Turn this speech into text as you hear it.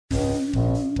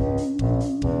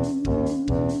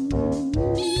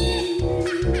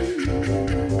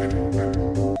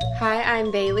Hi,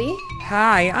 I'm Bailey.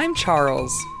 Hi, I'm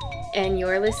Charles. And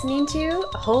you're listening to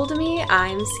Hold Me,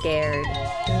 I'm Scared.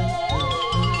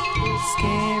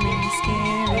 Scary,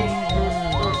 scary.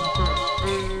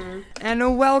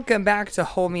 And welcome back to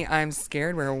Hold Me, I'm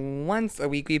Scared, where once a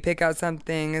week we pick out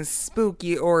something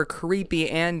spooky or creepy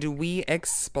and we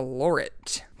explore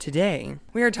it. Today,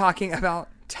 we are talking about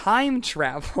time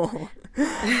travel.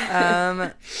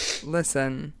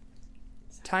 Listen,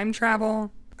 time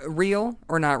travel, real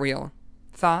or not real?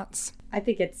 Thoughts? I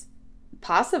think it's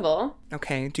possible.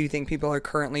 Okay, do you think people are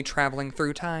currently traveling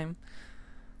through time?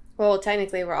 Well,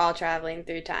 technically, we're all traveling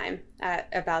through time at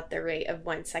about the rate of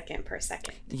 1 second per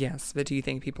second. Yes, but do you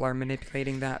think people are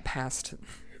manipulating that past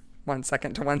 1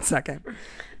 second to 1 second?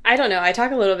 I don't know. I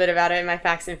talk a little bit about it in my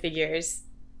facts and figures.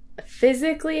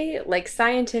 Physically, like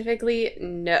scientifically,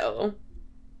 no.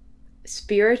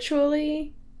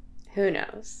 Spiritually, who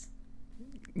knows?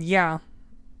 Yeah,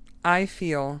 I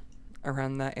feel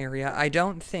around that area. I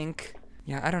don't think,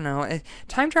 I don't know.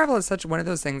 Time travel is such one of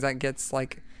those things that gets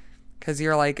like, because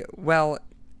you're like, well,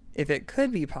 if it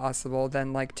could be possible,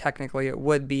 then like technically it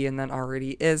would be and then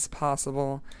already is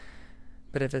possible.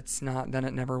 But if it's not, then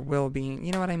it never will be.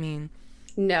 You know what I mean?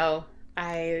 No,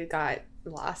 I got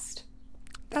lost.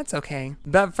 That's okay.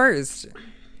 But first,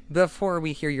 before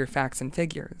we hear your facts and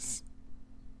figures,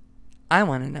 I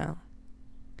want to know,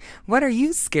 what are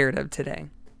you scared of today?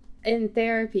 In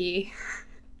therapy,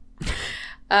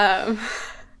 Buckle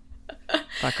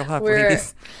up,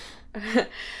 ladies.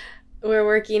 We're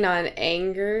working on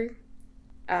anger.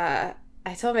 I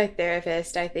told my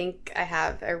therapist I think I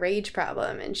have a rage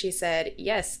problem, and she said,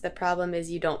 yes, the problem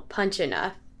is you don't punch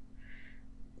enough.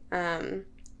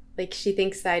 Like, she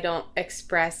thinks I don't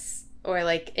express or,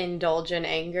 like, indulge in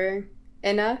anger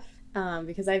enough,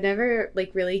 because I've never,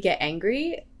 like, really get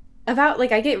angry about,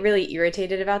 like, I get really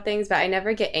irritated about things, but I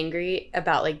never get angry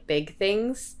about, like, big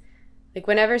things. Like,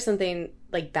 whenever something,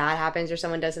 like, bad happens or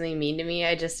someone does something mean to me,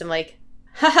 I just am like,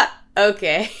 haha,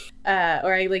 okay.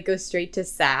 Or I, like, go straight to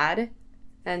sad.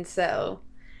 And so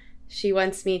she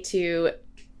wants me to,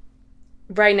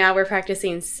 right now we're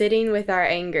practicing sitting with our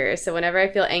anger. So whenever I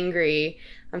feel angry,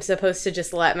 I'm supposed to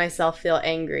just let myself feel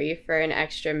angry for an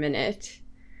extra minute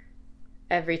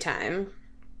every time,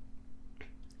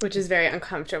 which is very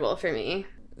uncomfortable for me.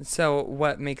 So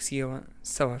what makes you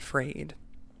so afraid?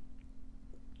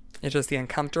 It's just the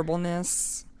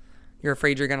uncomfortableness? You're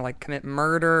afraid you're going to, like, commit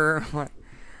murder? What?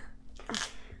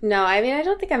 No, I mean, I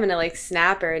don't think I'm going to, like,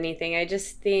 snap or anything. I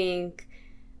just think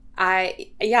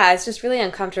it's just really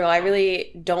uncomfortable. I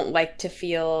really don't like to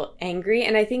feel angry.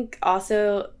 And I think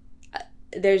also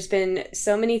there's been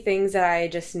so many things that I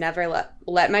just never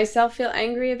let myself feel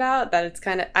angry about that it's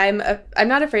kind of, I'm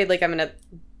not afraid, like, I'm going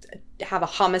to have a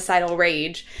homicidal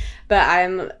rage, but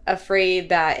I'm afraid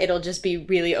that it'll just be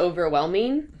really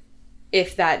overwhelming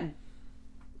if that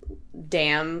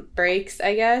dam breaks,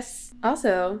 I guess.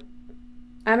 Also,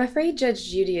 I'm afraid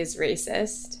Judge Judy is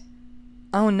racist.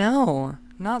 Oh no,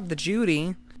 not the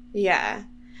Judy. Yeah.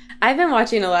 I've been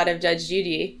watching a lot of Judge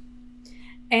Judy,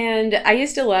 and I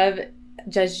used to love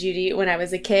Judge Judy when I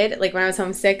was a kid. Like, when I was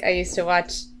homesick, I used to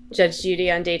watch Judge Judy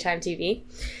on daytime TV,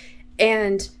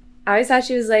 and I always thought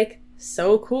she was, like,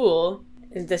 so cool,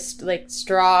 this, like,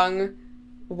 strong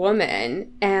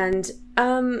woman. And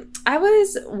I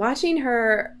was watching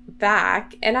her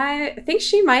back, and I think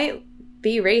she might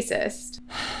be racist,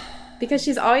 because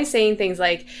she's always saying things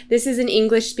like, this is an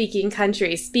English-speaking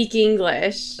country, speak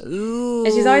English. Ooh.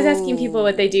 And she's always asking people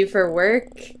what they do for work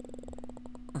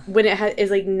when it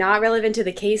is, like, not relevant to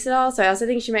the case at all. So I also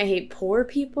think she might hate poor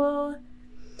people.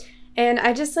 And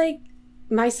I just, like,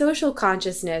 my social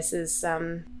consciousness is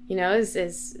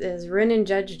is ruining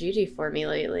Judge Judy for me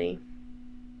lately.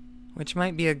 Which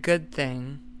might be a good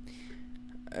thing.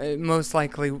 It most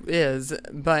likely is,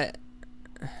 but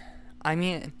I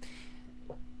mean,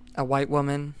 a white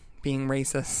woman being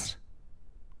racist.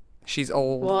 She's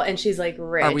old. Well, and she's, like,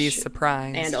 rich. Are we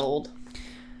surprised? And old.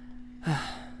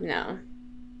 No.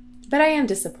 But I am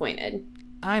disappointed.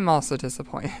 I'm also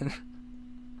disappointed.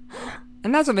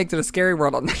 And that's what makes it a scary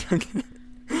world.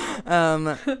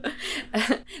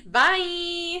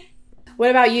 Bye! What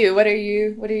about you? What are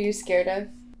you scared of?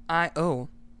 Well,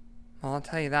 I'll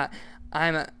tell you that.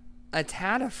 I'm a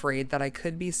tad afraid that I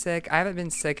could be sick. I haven't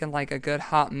been sick in, like, a good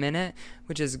hot minute,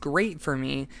 which is great for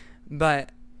me.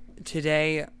 But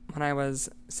today, when I was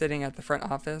sitting at the front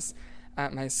office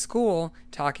at my school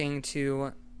talking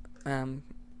to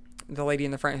the lady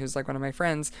in the front who's, like, one of my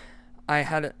friends,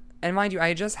 and mind you,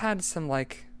 I just had some,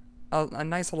 like, a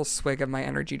nice little swig of my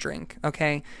energy drink,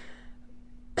 okay?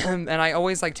 And I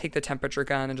always like take the temperature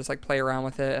gun and just like play around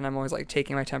with it, and I'm always like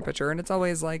taking my temperature, and it's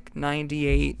always like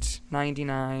 98,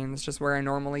 99. It's just where I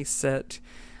normally sit.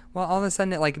 Well, all of a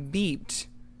sudden it like beeped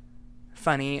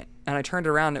funny, and I turned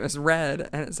around, it was red,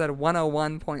 and it said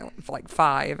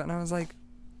 101.5, and I was like,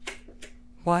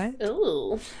 what?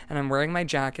 Ooh. And I'm wearing my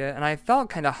jacket, and I felt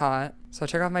kind of hot, so I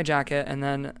took off my jacket, and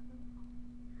then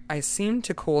I seemed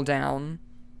to cool down,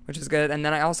 which is good. And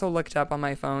then I also looked up on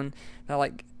my phone that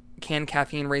like, can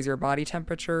caffeine raise your body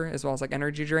temperature as well as like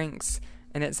energy drinks?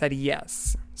 And it said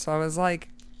yes. So I was like,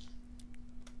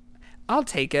 I'll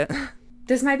take it.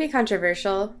 This might be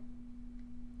controversial.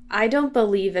 I don't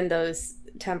believe in those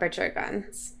temperature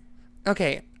guns.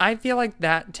 Okay, I feel like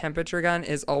that temperature gun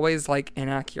is always like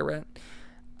inaccurate.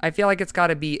 I feel like it's got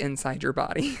to be inside your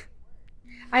body.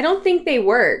 I don't think they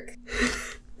work.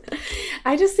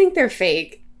 I just think they're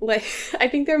fake. Like, I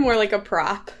think they're more like a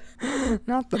prop.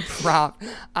 Not the prop.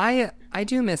 I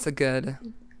do miss a good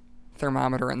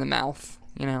thermometer in the mouth,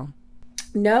 you know?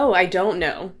 No, I don't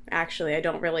know. Actually, I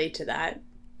don't relate to that.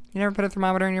 You never put a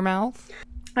thermometer in your mouth?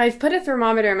 I've put a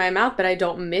thermometer in my mouth, but I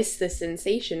don't miss the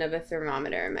sensation of a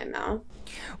thermometer in my mouth.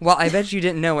 Well, I bet you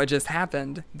didn't know what just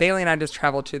happened. Bailey and I just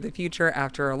traveled to the future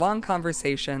after a long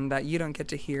conversation that you don't get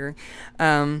to hear.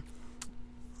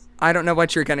 I don't know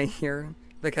what you're going to hear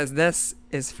because this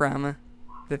is from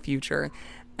the future.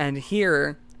 And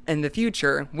here in the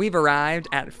future, we've arrived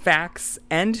at Facts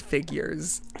and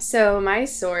Figures. So my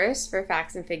source for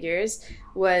Facts and Figures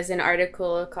was an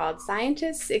article called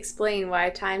Scientists Explain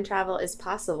Why Time Travel is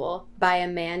Possible by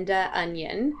Amanda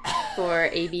Onion for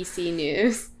ABC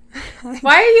News.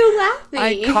 Why are you laughing?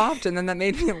 I coughed and then that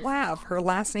made me laugh. Her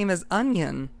last name is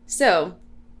Onion. So,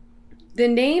 the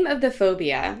name of the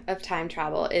phobia of time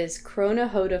travel is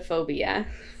chronohodophobia.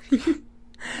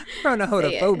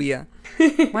 Chronohodophobia.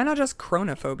 Why not just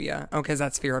chronophobia? Oh, because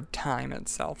that's fear of time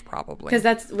itself, probably.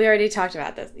 Because we already talked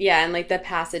about this. Yeah, and like the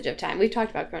passage of time. We've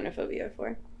talked about chronophobia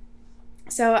before.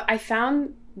 So I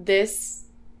found this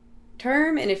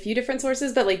term in a few different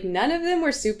sources, but like none of them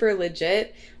were super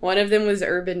legit. One of them was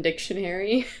Urban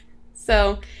Dictionary.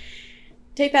 So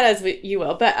take that as you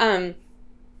will. But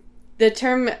the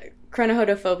term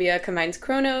chronohodophobia combines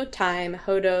chrono, time,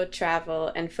 hodo,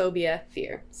 travel, and phobia,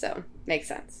 fear. So makes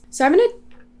sense. So I'm going to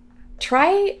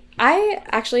I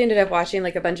actually ended up watching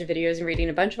like a bunch of videos and reading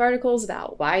a bunch of articles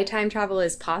about why time travel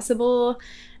is possible.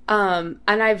 And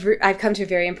I've come to a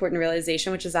very important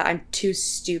realization, which is that I'm too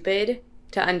stupid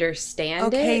to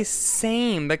understand it. Okay,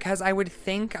 same, because I would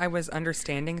think I was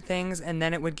understanding things and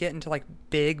then it would get into like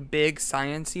big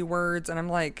science-y words, and I'm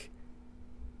like,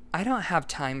 I don't have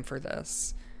time for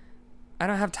this. I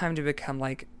don't have time to become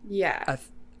like a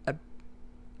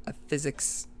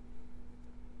physics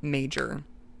major.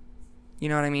 You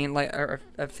know what I mean? Like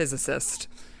a physicist.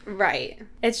 Right.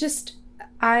 It's just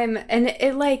and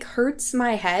it like hurts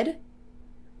my head.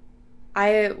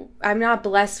 I'm not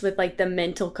blessed with like the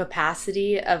mental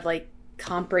capacity of like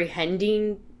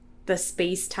comprehending the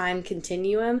space-time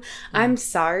continuum. I'm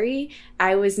sorry.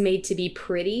 I was made to be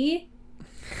pretty,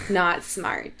 not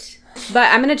smart.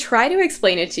 But I'm going to try to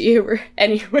explain it to you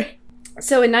anyway.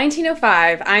 So in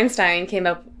 1905, Einstein came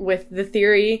up with the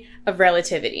theory of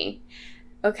relativity.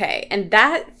 Okay, and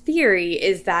that theory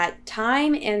is that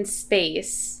time and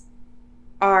space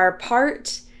are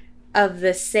part of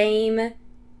the same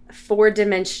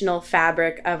four-dimensional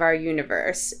fabric of our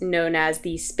universe, known as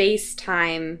the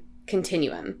space-time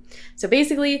continuum. So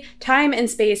basically, time and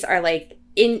space are like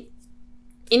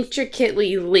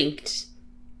intricately linked.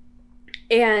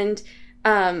 And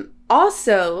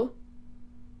also,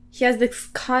 he has this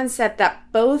concept that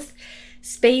both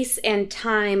space and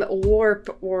time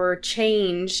warp or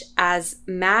change as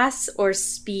mass or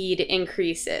speed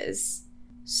increases.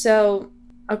 So,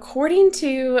 according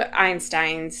to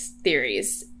Einstein's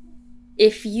theories,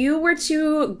 if you were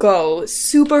to go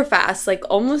super fast, like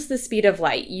almost the speed of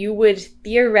light, you would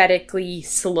theoretically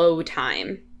slow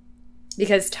time,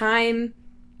 because time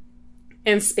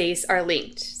and space are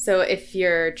linked. So if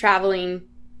you're traveling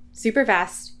super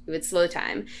fast, it would slow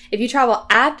time. If you travel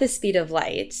at the speed of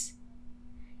light,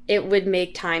 it would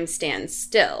make time stand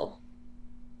still.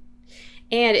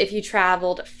 And if you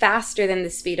traveled faster than the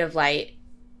speed of light,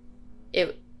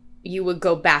 you would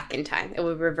go back in time. It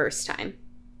would reverse time.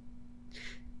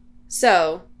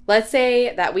 So let's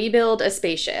say that we build a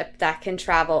spaceship that can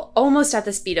travel almost at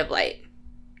the speed of light.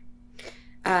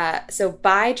 So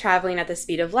by traveling at the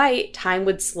speed of light, time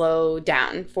would slow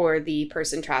down for the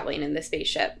person traveling in the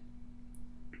spaceship.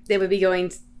 They would be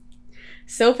going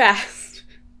so fast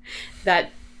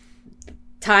that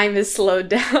time is slowed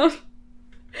down.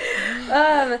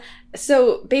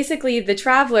 So basically, the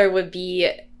traveler would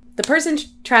be the person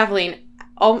traveling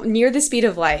near the speed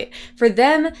of light. For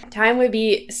them, time would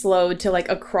be slowed to like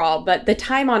a crawl, but the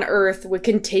time on Earth would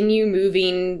continue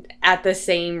moving at the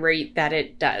same rate that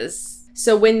it does.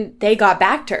 So when they got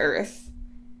back to Earth,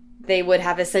 they would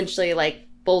have essentially like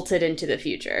bolted into the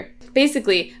future.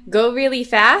 Basically, go really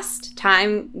fast,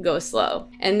 time goes slow.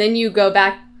 And then you go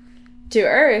back to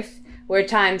Earth where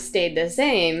time stayed the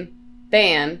same,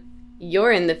 bam,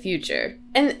 you're in the future.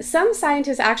 And some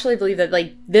scientists actually believe that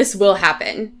like this will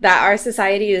happen, that our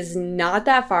society is not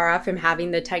that far off from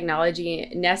having the technology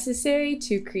necessary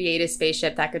to create a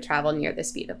spaceship that could travel near the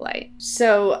speed of light.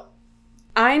 So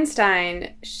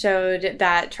Einstein showed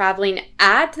that traveling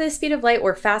at the speed of light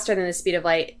or faster than the speed of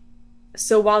light,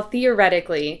 so while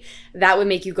theoretically that would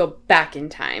make you go back in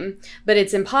time, but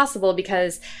it's impossible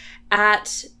because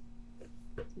the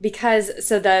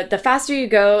faster you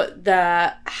go,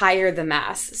 the higher the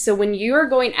mass. So when you're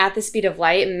going at the speed of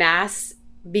light, mass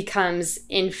becomes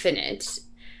infinite.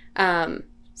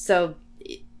 So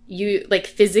you like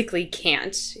physically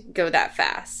can't go that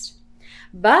fast.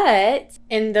 But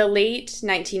in the late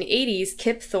 1980s,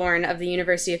 Kip Thorne of the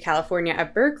University of California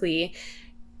at Berkeley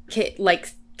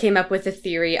came up with a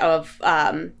theory of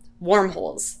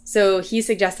wormholes. So he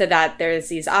suggested that there's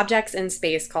these objects in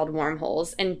space called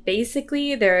wormholes, and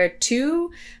basically there are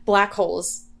two black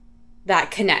holes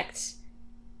that connect.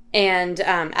 And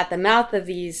at the mouths of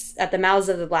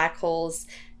the black holes,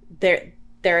 there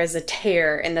is a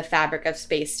tear in the fabric of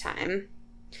space-time.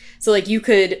 So like you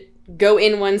could go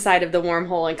in one side of the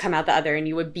wormhole and come out the other, and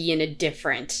you would be in a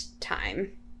different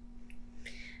time.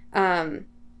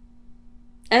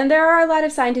 And there are a lot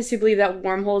of scientists who believe that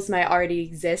wormholes might already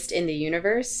exist in the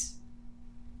universe.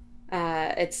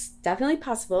 It's definitely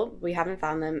possible. We haven't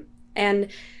found them. And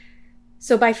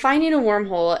so by finding a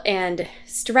wormhole and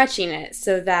stretching it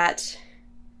so that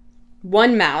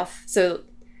one mouth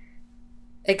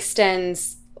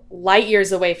extends light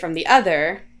years away from the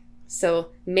other, so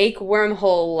make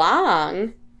wormhole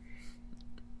long,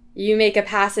 you make a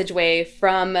passageway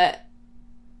from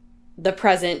the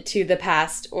present to the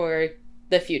past or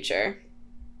the future.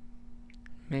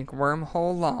 Make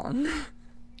wormhole long.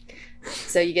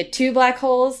 So you get two black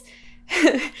holes.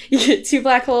 You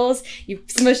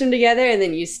smush them together, and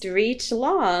then you stretch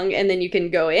long, and then you can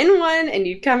go in one and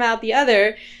you come out the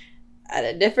other at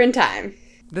a different time.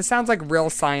 This sounds like real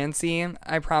science-y,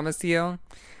 I promise you.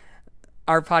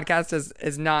 Our podcast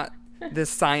is not this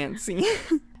science-y.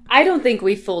 I don't think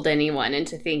we fooled anyone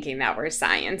into thinking that we're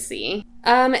science-y.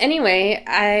 Anyway,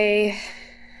 I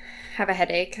have a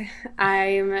headache.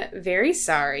 I'm very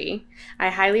sorry. I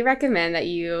highly recommend that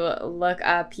you look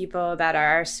up people that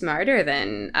are smarter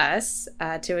than us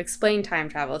to explain time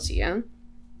travel to you.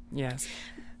 Yes.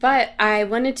 But I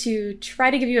wanted to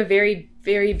try to give you a very,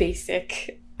 very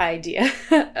basic idea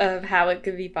of how it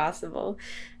could be possible.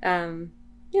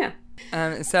 Yeah.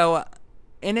 So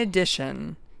in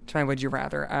addition to my Would You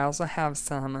Rather, I also have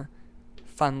some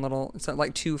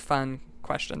two fun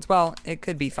questions. Well, it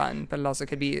could be fun, but it also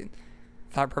could be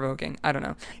thought-provoking. I don't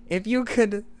know. If you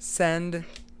could send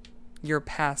your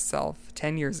past self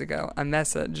 10 years ago a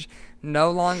message no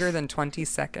longer than 20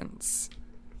 seconds,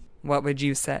 what would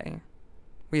you say?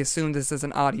 We assume this is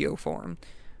an audio form,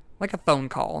 like a phone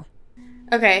call.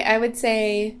 Okay, I would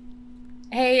say,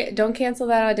 hey, don't cancel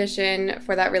that audition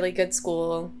for that really good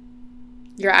school.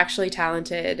 You're actually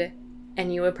talented,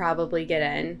 and you would probably get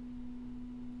in.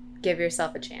 Give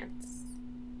yourself a chance.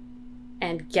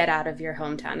 And get out of your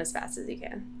hometown as fast as you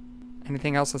can.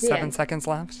 Anything else with 7 seconds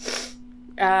left?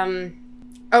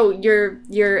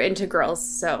 You're into girls,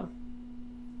 so.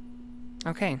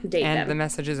 Okay. Date and them. The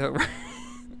message is over.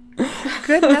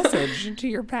 Good message to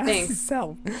your past Thanks.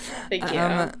 self. Thank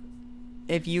you.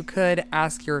 If you could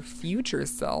ask your future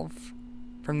self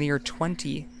from the year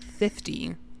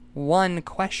 2050 one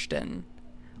question,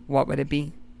 what would it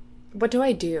be? What do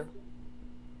I do?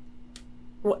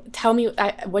 Tell me,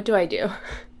 what do I do?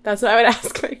 That's what I would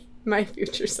ask my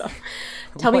future self.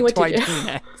 Tell me what to do. What do I do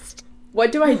next?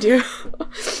 What do I do?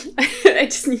 I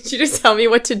just need you to tell me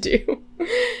what to do.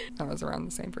 That was around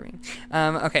the same for me.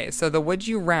 Okay, so the would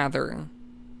you rather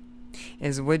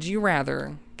is, would you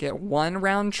rather get one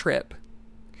round trip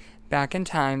back in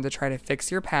time to try to fix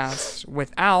your past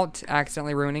without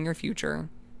accidentally ruining your future,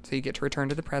 so you get to return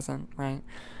to the present, right?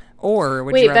 Or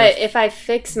would you rather... Wait, but if I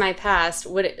fix my past,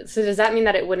 so does that mean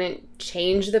that it wouldn't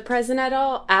change the present at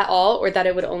all, or that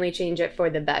it would only change it for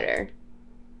the better?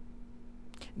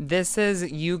 This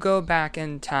is, you go back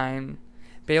in time.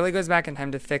 Bailey goes back in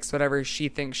time to fix whatever she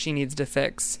thinks she needs to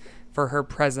fix for her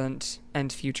present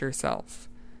and future self.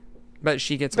 but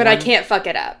she gets But one. I can't fuck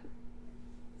it up.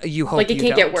 You hope Like, it you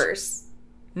can't don't. get worse.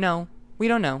 No, we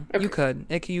don't know. Okay. You could.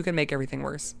 You can make everything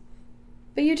worse.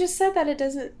 But you just said that it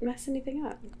doesn't mess anything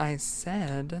up. I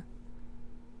said,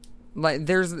 like,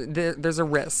 there's a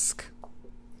risk.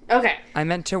 Okay. I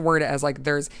meant to word it as, like,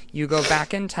 you go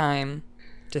back in time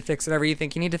to fix whatever you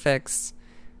think you need to fix,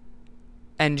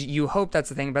 and you hope that's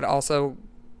the thing, but also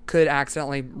could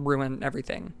accidentally ruin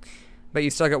everything. But you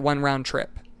still get one round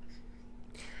trip.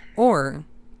 Or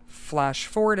flash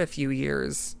forward a few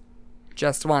years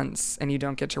just once, and you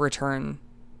don't get to return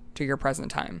to your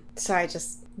present time. So I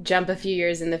just jump a few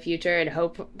years in the future and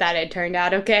hope that it turned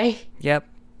out okay? Yep.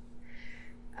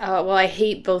 Well, I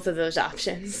hate both of those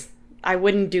options. I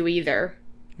wouldn't do either.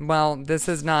 Well, this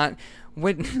is not...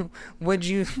 Would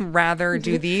you rather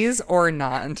do these or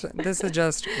not? This is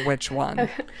just which one.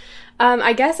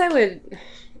 I guess I would...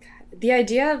 The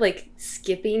idea of, like,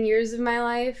 skipping years of my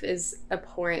life is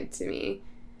abhorrent to me.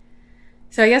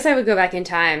 So I guess I would go back in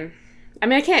time. I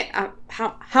mean, I can't...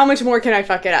 how much more can I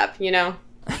fuck it up, you know?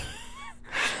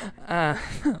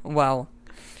 Well,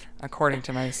 according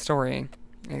to my story,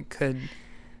 it could...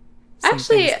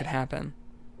 Actually, things could happen.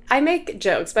 I make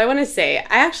jokes, but I want to say,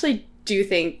 I actually do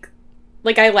think...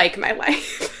 Like, I like my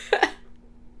life.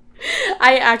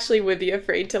 I actually would be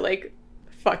afraid to, like,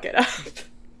 fuck it up.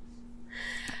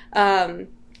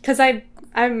 'Cause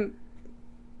I'm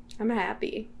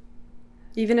happy.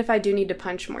 Even if I do need to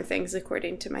punch more things,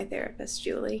 according to my therapist,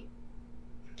 Julie.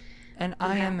 And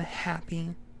I am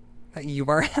happy that you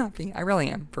are happy. I really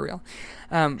am, for real.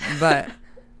 But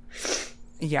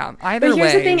yeah, either way. But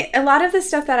here's the thing, a lot of the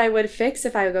stuff that I would fix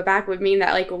if I would go back would mean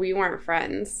that, like, we weren't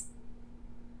friends.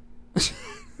 It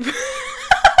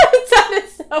sounded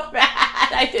so bad.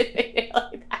 I didn't mean it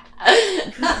like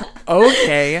that.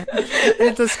 Okay.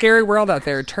 It's a scary world out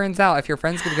there. It turns out if your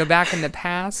friends could go back in the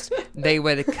past, they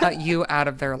would cut you out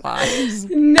of their lives.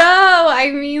 No,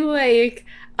 I mean, like,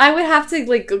 I would have to,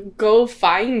 like, go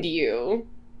find you.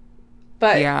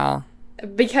 But Yeah.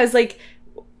 because, like,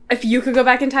 if you could go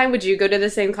back in time, would you go to the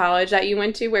same college that you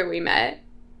went to where we met?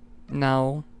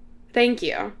 No. Thank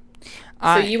you.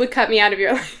 So you would cut me out of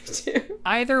your life, too.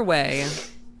 Either way,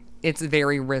 it's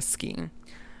very risky.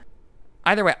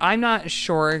 Either way, I'm not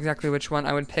sure exactly which one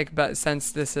I would pick, but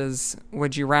since this is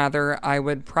Would You Rather, I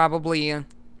would probably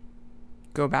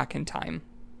go back in time.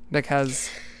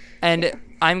 Because, and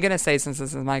I'm going to say, since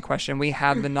this is my question, we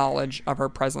have the knowledge of our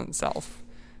present self.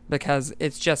 Because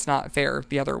it's just not fair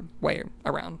the other way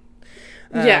around.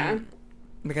 Yeah.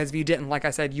 Because if you didn't, like I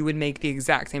said, you would make the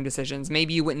exact same decisions.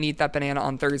 Maybe you wouldn't eat that banana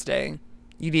on Thursday.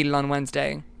 You'd eat it on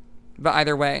Wednesday. But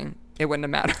either way, it wouldn't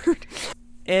have mattered.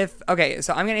 Okay,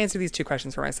 so I'm going to answer these two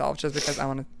questions for myself just because I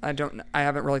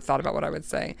haven't really thought about what I would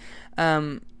say.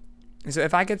 So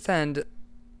if I could send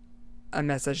a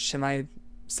message to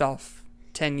myself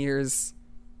 10 years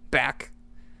back,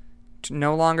 to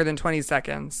no longer than 20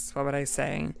 seconds, what would I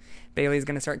say? Bailey's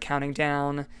going to start counting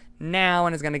down now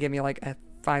and is going to give me like a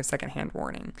 5-second hand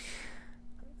warning.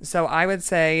 So I would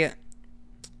say,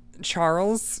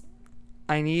 Charles,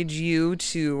 I need you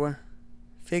to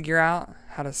figure out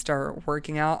how to start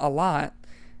working out a lot,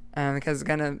 because it's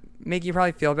going to make you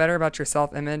probably feel better about your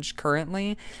self-image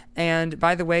currently. And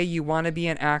by the way, you want to be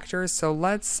an actor, so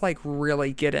let's like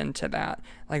really get into that.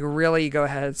 Like really go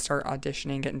ahead, start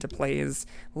auditioning, get into plays.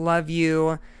 Love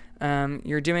you.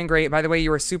 You're doing great. By the way, you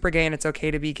were super gay and it's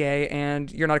okay to be gay and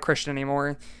you're not a Christian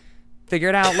anymore. Figure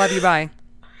it out. Love you. Bye.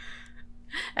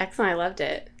 Excellent. I loved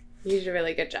it. You did a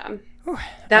really good job.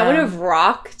 That would have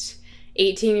rocked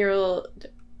 18-year-old...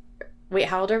 Wait,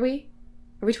 how old are we?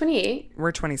 Are we 28?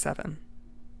 We're 27.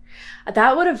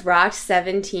 That would have rocked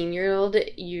 17-year-old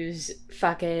you's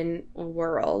fucking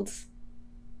world.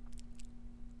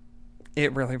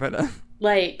 It really would have.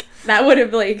 Like, that would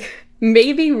have, like,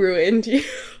 maybe ruined you.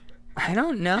 I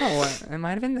don't know. It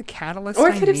might have been the catalyst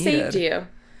Or I it could have needed. saved you.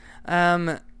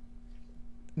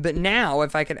 But now,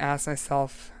 if I could ask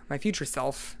myself, my future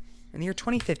self, in the year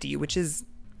 2050, which is...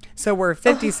 So we're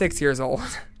 56 years old.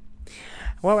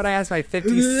 What would I ask my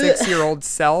 56-year-old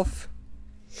self?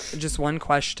 Just one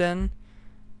question.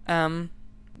 I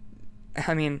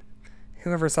mean,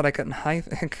 whoever said I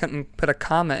couldn't put a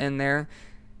comma in there.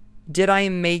 Did I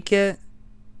make it?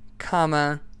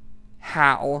 Comma,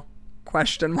 how?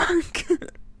 Question mark.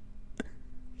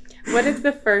 What if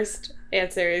the first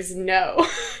answer is no?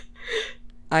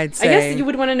 I'd say... I guess you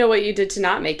would want to know what you did to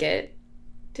not make it,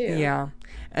 too. Yeah.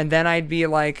 And then I'd be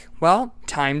like, well,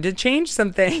 time to change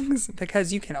some things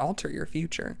because you can alter your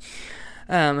future.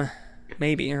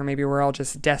 Maybe, or maybe we're all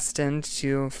just destined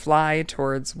to fly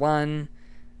towards one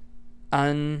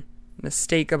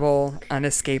unmistakable,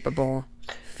 unescapable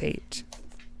fate?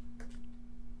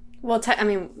 Well,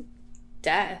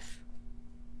 death.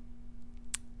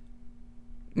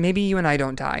 Maybe you and I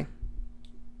don't die.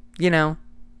 You know?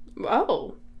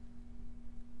 Oh.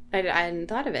 I hadn't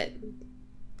thought of it.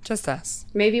 Just us.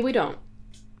 Maybe we don't.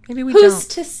 Maybe we Who's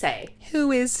don't. to say?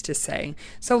 Who is to say?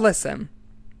 So listen.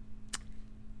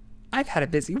 I've had a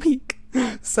busy week.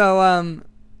 So,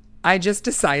 I just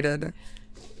decided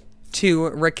to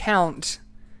recount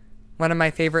one of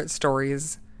my favorite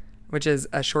stories, which is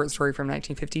a short story from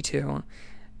 1952,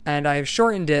 and I've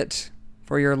shortened it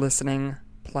for your listening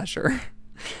pleasure.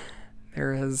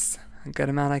 There is a good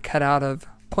amount I cut out of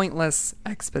pointless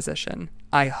exposition.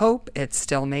 I hope it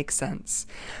still makes sense.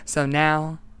 So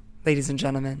now, ladies and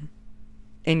gentlemen,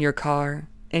 in your car,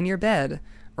 in your bed,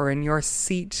 or in your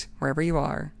seat, wherever you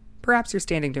are, perhaps you're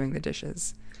standing doing the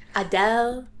dishes.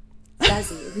 Adele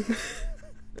Dazeem.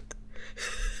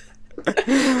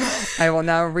 I will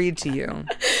now read to you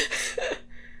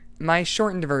my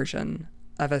shortened version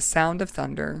of A Sound of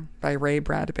Thunder by Ray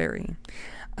Bradbury,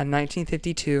 a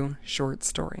 1952 short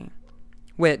story,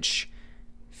 which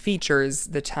features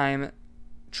the time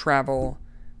travel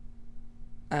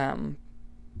a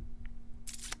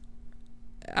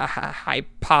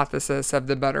hypothesis of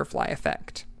the butterfly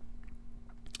effect.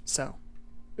 So,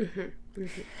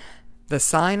 the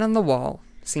sign on the wall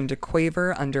seemed to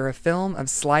quaver under a film of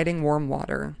sliding warm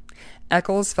water.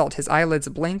 Eccles felt his eyelids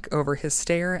blink over his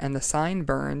stare, and the sign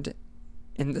burned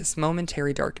in this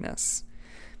momentary darkness.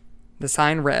 The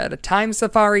sign read, Time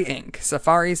Safari Inc.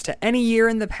 Safaris to any year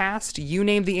in the past. You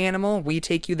name the animal, we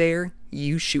take you there,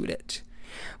 you shoot it.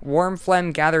 Warm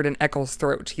phlegm gathered in Eccles'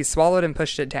 throat. He swallowed and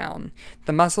pushed it down.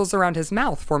 The muscles around his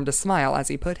mouth formed a smile as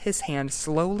he put his hand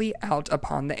slowly out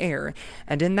upon the air,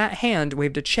 and in that hand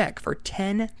waved a check for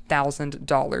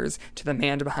 $10,000 to the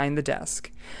man behind the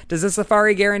desk. Does the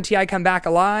safari guarantee I come back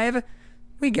alive?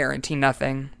 We guarantee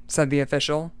nothing, said the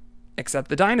official, except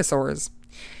the dinosaurs.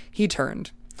 He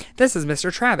turned. This is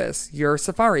Mr. Travis, your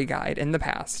safari guide in the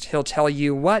past. He'll tell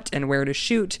you what and where to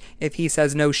shoot. If he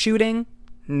says no shooting,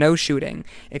 no shooting.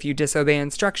 If you disobey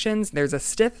instructions, there's a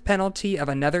stiff penalty of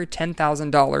another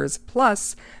 $10,000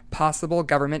 plus possible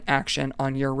government action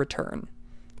on your return.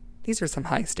 These are some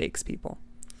high stakes, people.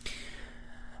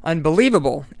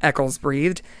 Unbelievable, Eccles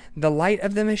breathed, the light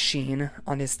of the machine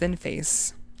on his thin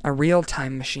face. A real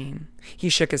time machine. He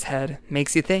shook his head.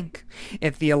 Makes you think.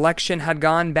 If the election had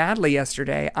gone badly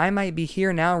yesterday, I might be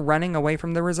here now running away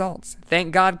from the results.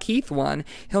 Thank God Keith won.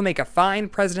 He'll make a fine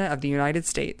president of the United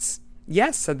States.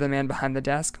 Yes, said the man behind the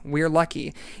desk. We're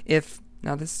lucky.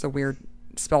 Now this is a weird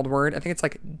spelled word. I think it's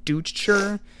like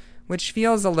Deutscher, which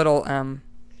feels a little,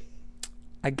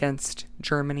 against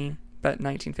Germany. But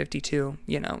 1952,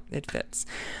 it fits.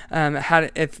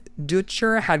 If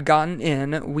Deutscher had gotten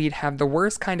in, we'd have the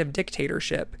worst kind of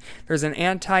dictatorship. There's an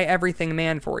anti-everything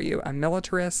man for you, a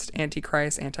militarist,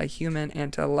 antichrist, anti-human,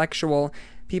 anti-intellectual.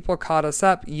 People caught us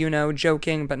up,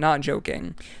 joking, but not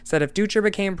joking. Said if Deutscher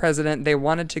became president, they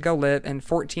wanted to go live in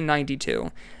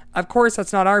 1492. Of course,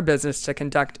 that's not our business to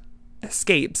conduct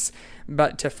escapes,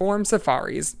 but to form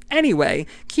safaris. Anyway,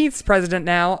 Keith's president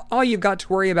now. All you've got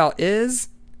to worry about is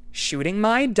shooting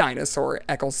my dinosaur.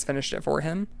 Eccles finished it for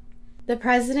him. The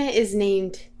president is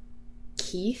named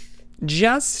Keith?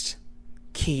 Just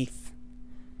Keith.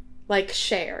 Like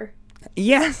Cher.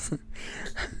 Yes.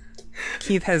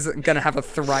 Keith is going to have a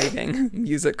thriving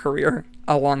music career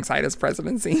alongside his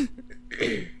presidency.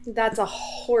 That's a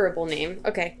horrible name.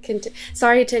 Okay,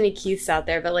 sorry to any Keiths out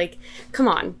there, but come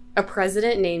on. A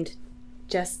president named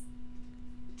just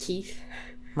Keith?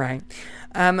 Right.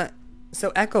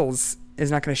 So Eccles is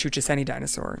not going to shoot just any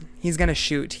dinosaur. He's going to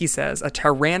shoot, he says, a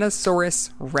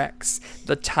Tyrannosaurus Rex,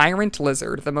 the tyrant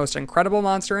lizard, the most incredible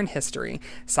monster in history.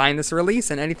 Sign this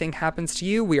release and anything happens to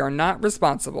you, we are not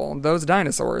responsible. Those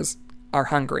dinosaurs are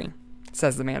hungry,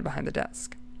 says the man behind the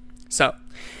desk. So,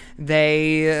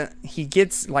 he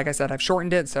gets, like I said, I've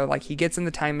shortened it, so he gets in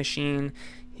the time machine,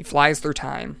 he flies through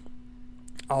time,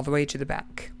 all the way to the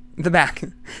back. The back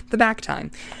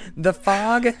time. The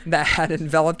fog that had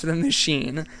enveloped the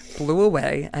machine blew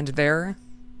away, and there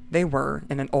they were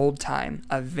in an old time,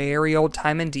 a very old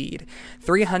time indeed.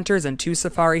 3 hunters and 2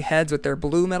 safari heads with their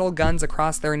blue metal guns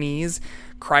across their knees.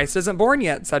 Christ isn't born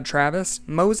yet, said Travis.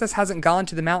 Moses hasn't gone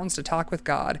to the mountains to talk with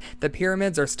God. The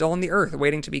pyramids are still in the earth,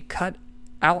 waiting to be cut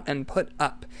out and put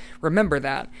up. Remember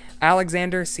that.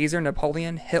 Alexander, Caesar,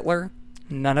 Napoleon, Hitler,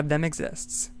 none of them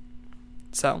exists.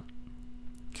 So,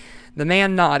 the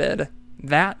man nodded.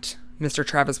 That, Mr.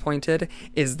 Travis pointed,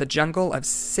 is the jungle of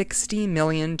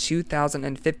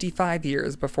 60,002,055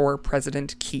 years before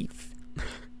President Keith.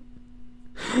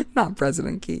 Not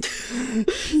President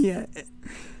Keith. Yeah.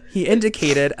 He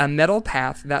indicated a metal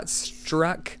path that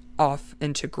struck off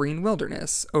into green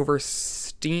wilderness over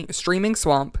streaming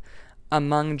swamp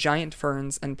among giant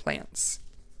ferns and plants.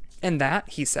 And that,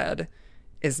 he said,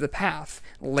 is the path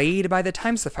laid by the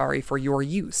Time Safari for your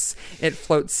use. It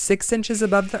floats 6 inches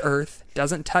above the earth,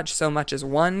 doesn't touch so much as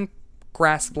one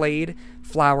grass blade,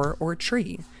 flower, or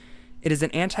tree. It is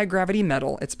an anti-gravity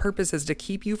metal. Its purpose is to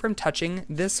keep you from touching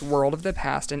this world of the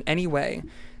past in any way.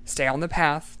 Stay on the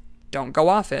path. Don't go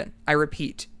off it. I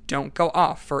repeat, don't go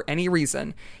off for any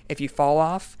reason. If you fall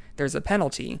off, there's a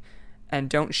penalty. And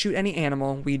don't shoot any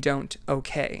animal we don't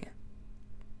okay.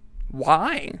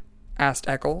 Why? Asked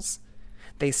Eccles.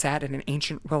 They sat in an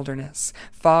ancient wilderness.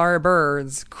 Far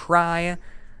birds cry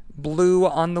blew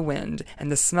on the wind,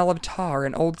 and the smell of tar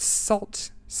and old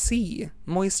salt sea,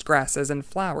 moist grasses and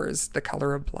flowers, the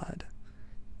color of blood.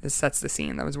 This sets the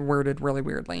scene. That was worded really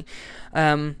weirdly.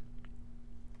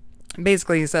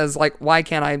 Basically, he says, like, why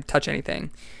can't I touch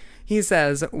anything? He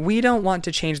says, we don't want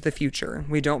to change the future.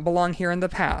 We don't belong here in the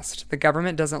past. The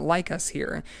government doesn't like us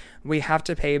here. We have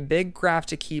to pay a big graft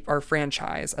to keep our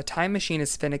franchise. A time machine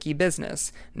is finicky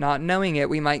business. Not knowing it,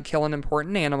 we might kill an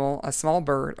important animal, a small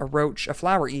bird, a roach, a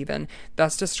flower even,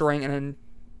 thus destroying an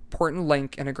important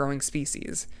link in a growing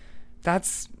species.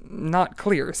 That's not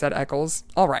clear, said Eccles.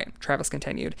 All right, Travis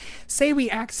continued. Say we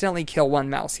accidentally kill one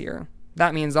mouse here.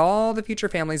 That means all the future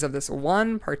families of this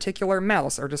one particular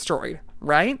mouse are destroyed,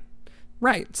 right?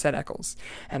 Right, said Eccles.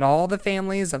 And all the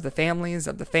families of the families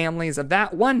of the families of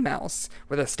that one mouse.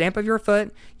 With a stamp of your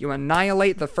foot, you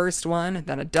annihilate the first one,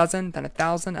 then a dozen, then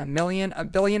 1,000, 1,000,000,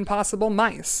 1,000,000,000 possible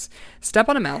mice. Step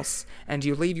on a mouse, and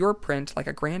you leave your print like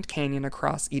a Grand Canyon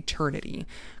across eternity.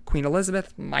 Queen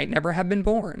Elizabeth might never have been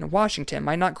born. Washington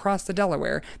might not cross the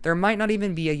Delaware. There might not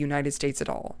even be a United States at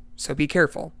all. So be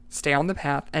careful. Stay on the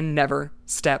path and never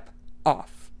step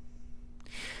off.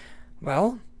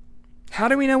 Well, how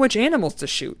do we know which animals to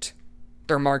shoot?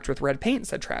 They're marked with red paint,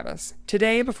 said Travis.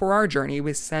 Today, before our journey,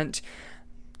 we sent,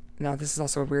 now this is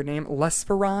also a weird name,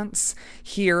 L'Esperance,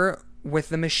 here with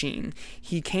the machine.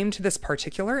 He came to this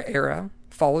particular era,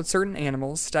 followed certain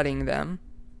animals, studying them.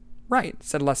 Right,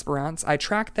 said L'Esperance. I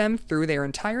tracked them through their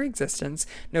entire existence,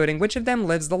 noting which of them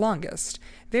lives the longest.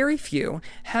 Very few.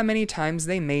 How many times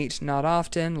they mate, not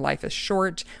often. Life is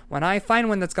short. When I find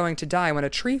one that's going to die when a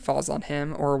tree falls on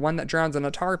him, or one that drowns in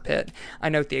a tar pit, I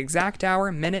note the exact hour,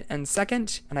 minute, and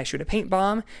second, and I shoot a paint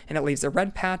bomb, and it leaves a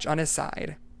red patch on his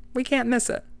side. We can't miss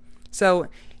it. So,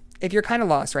 if you're kind of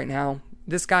lost right now,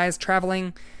 this guy is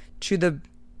traveling to the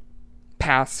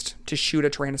past to shoot a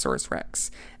Tyrannosaurus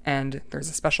Rex. And there's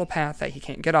a special path that he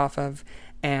can't get off of,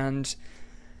 and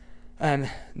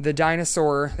the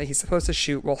dinosaur that he's supposed to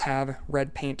shoot will have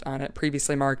red paint on it,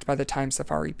 previously marked by the Time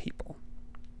Safari people.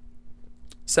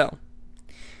 So,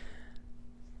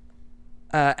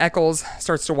 Eccles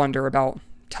starts to wonder about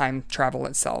time travel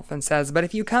itself, and says, but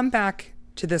if you come back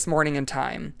to this morning in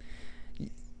time,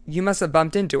 you must have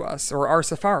bumped into us, or our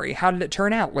safari. How did it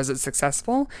turn out? Was it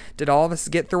successful? Did all of us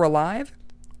get through alive?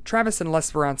 Travis and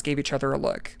L'Esperance gave each other a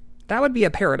look. That would be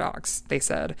a paradox, they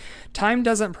said. Time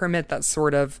doesn't permit that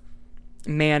sort of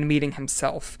man meeting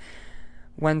himself.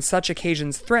 When such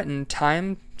occasions threaten,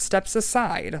 time steps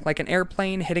aside, like an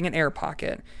airplane hitting an air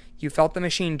pocket. You felt the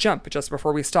machine jump just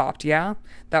before we stopped, yeah?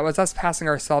 That was us passing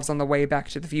ourselves on the way back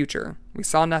to the future. We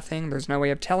saw nothing. There's no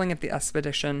way of telling if the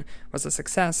expedition was a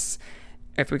success,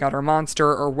 if we got our monster,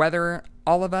 or whether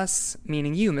all of us,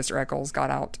 meaning you, Mr. Eccles, got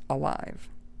out alive.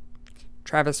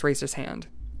 Travis raised his hand.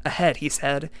 Ahead, he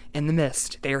said, in the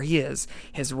mist, there he is,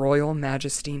 his royal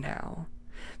majesty now.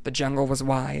 The jungle was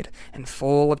wide and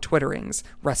full of twitterings,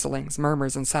 rustlings,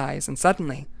 murmurs, and sighs, and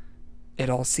suddenly it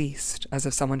all ceased, as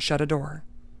if someone shut a door.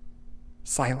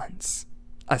 Silence.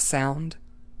 A sound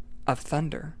of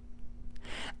thunder.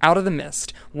 Out of the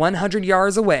mist, 100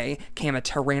 yards away, came a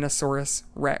Tyrannosaurus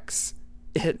Rex.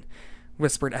 It,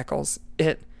 whispered Eccles,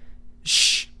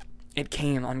 shh. It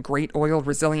came on great oiled,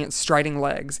 resilient, striding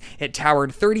legs. It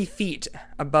towered 30 feet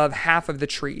above half of the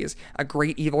trees, a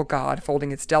great evil god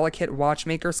folding its delicate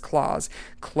watchmaker's claws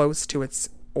close to its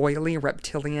oily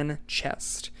reptilian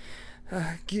chest.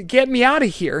 Get me out of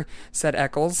here, said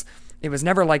Eccles. It was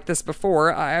never like this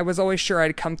before. I was always sure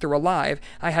I'd come through alive.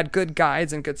 I had good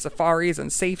guides and good safaris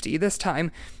and safety. This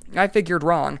time, I figured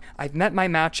wrong. I've met my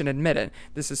match and admit it.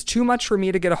 This is too much for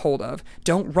me to get a hold of.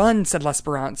 Don't run, said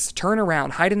L'Esperance. Turn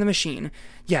around. Hide in the machine.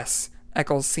 Yes.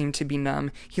 Eccles seemed to be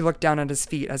numb. He looked down at his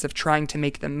feet as if trying to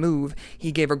make them move.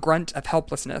 He gave a grunt of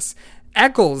helplessness.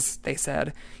 Eccles, they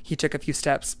said. He took a few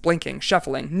steps, blinking,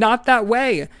 shuffling. Not that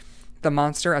way! The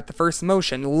monster, at the first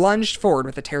motion, lunged forward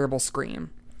with a terrible scream.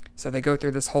 So they go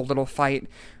through this whole little fight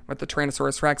with the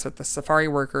Tyrannosaurus Rex, but the safari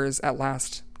workers at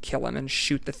last kill him and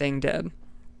shoot the thing dead.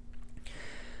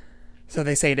 So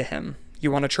they say to him,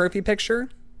 "You want a trophy picture?"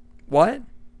 "What?"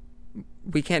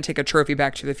 "We can't take a trophy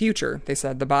back to the future." They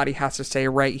said the body has to stay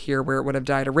right here where it would have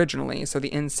died originally, so the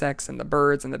insects and the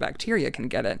birds and the bacteria can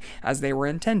get it, as they were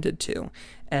intended to.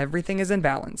 Everything is in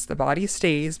balance. The body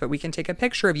stays, but we can take a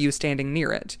picture of you standing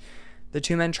near it. The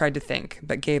two men tried to think,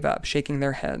 but gave up, shaking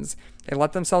their heads. They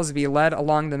let themselves be led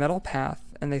along the metal path,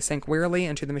 and they sank wearily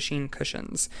into the machine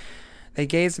cushions. They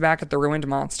gazed back at the ruined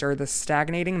monster, the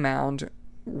stagnating mound,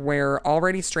 where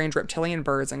already strange reptilian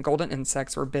birds and golden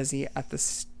insects were busy at the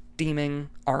steaming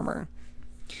armor.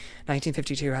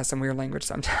 1952 has some weird language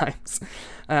sometimes.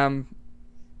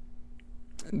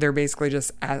 They're basically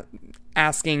just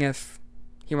asking if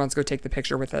he wants to go take the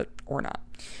picture with it or not.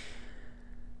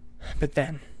 But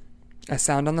then, a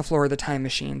sound on the floor of the time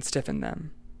machine stiffened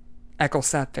them. Eccles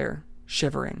sat there,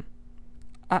 shivering.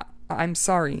 I'm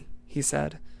sorry, he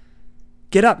said.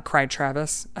 "Get up," cried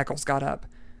Travis. Eccles got up.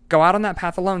 "Go out on that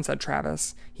path alone," said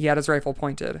Travis. He had his rifle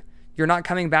pointed. "You're not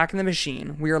coming back in the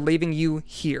machine. We are leaving you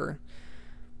here."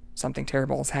 Something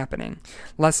terrible is happening.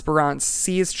 L'Esperance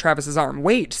seized Travis's arm.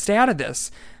 "Wait, stay out of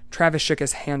this." Travis shook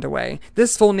his hand away.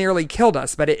 "This fool nearly killed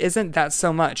us, but it isn't that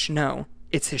so much. No,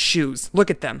 it's his shoes.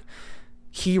 Look at them."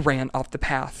 "He ran off the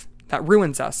path. That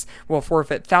ruins us. We'll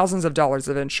forfeit thousands of dollars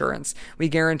of insurance. We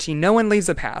guarantee no one leaves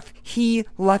the path. He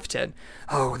left it.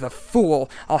 Oh, the fool.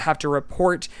 I'll have to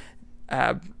report to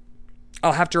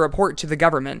the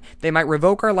government. They might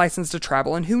revoke our license to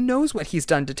travel, and who knows what he's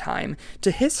done to time, to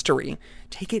history.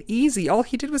 Take it easy. All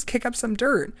he did was kick up some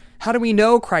dirt." "How do we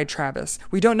know?" cried Travis.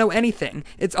 "We don't know anything.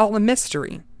 It's all a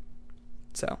mystery."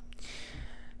 So,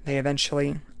 they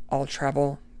eventually all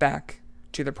travel back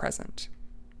to the present.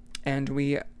 And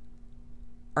we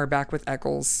are back with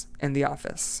Eccles in the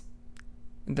office.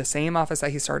 The same office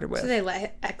that he started with. So they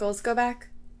let Eccles go back?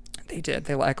 They did.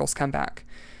 They let Eccles come back.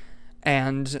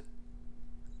 And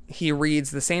he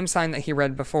reads the same sign that he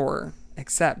read before,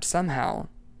 except somehow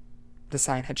the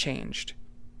sign had changed.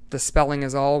 The spelling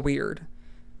is all weird.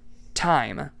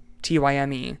 Time,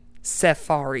 Tyme,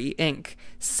 Safari, Inc.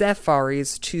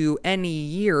 Safaris to any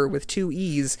year with 2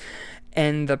 E's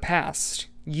in the past.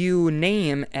 You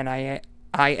name, and I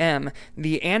am,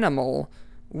 the animal.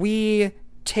 We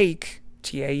take,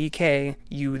 Taek,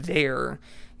 you there.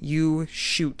 You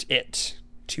shoot it,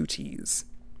 2 T's.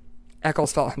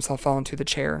 Eccles felt himself fall into the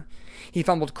chair. He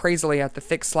fumbled crazily at the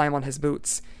thick slime on his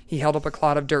boots. He held up a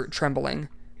clod of dirt, trembling.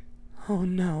 "Oh,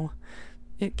 no.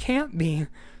 It can't be.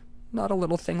 Not a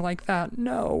little thing like that.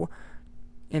 No."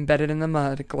 Embedded in the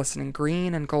mud, glistening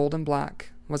green and gold and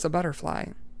black, was a butterfly.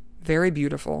 Very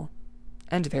beautiful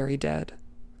and very dead.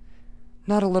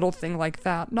 "Not a little thing like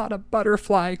that. Not a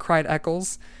butterfly," cried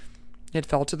Eccles. It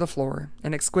fell to the floor,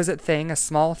 an exquisite thing, a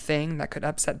small thing that could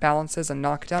upset balances and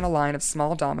knock down a line of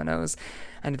small dominoes,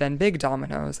 and then big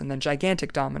dominoes, and then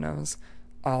gigantic dominoes,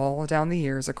 all down the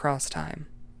years across time.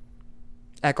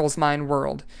 Eccles' mind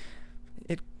whirled.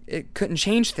 It couldn't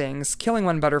change things. Killing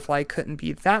one butterfly couldn't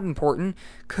be that important,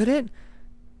 could it?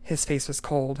 His face was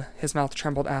cold, his mouth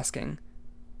trembled, asking.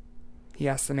 He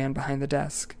asked the man behind the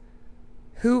desk.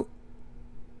 Who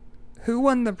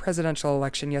won the presidential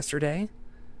election yesterday?"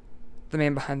 The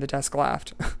man behind the desk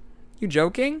laughed. "You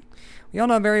joking? We all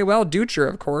know very well Dutcher,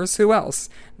 of course. Who else?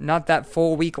 Not that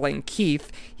full weakling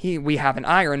Keith. We have an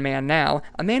Iron Man now.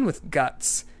 A man with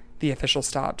guts." The official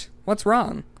stopped. "What's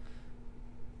wrong?"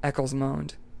 Eccles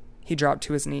moaned. He dropped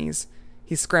to his knees.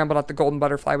 He scrambled at the golden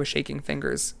butterfly with shaking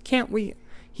fingers. "Can't we?"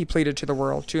 He pleaded to the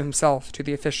world, to himself, to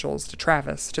the officials, to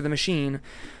Travis, to the machine.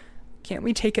 "Can't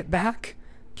we take it back?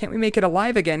 Can't we make it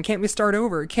alive again? Can't we start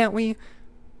over? Can't we?"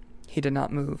 He did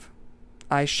not move.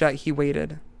 Eyes shut, he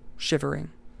waited, shivering.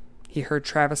 He heard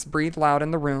Travis breathe loud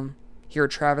in the room. He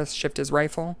heard Travis shift his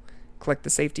rifle, click the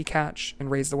safety catch,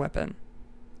 and raise the weapon.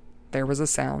 There was a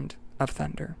sound of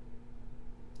thunder.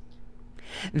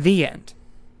 The end.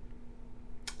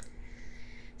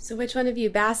 So which one of you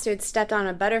bastards stepped on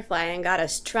a butterfly and got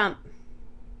us Trump?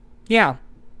 Yeah.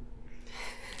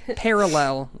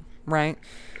 Parallel, right?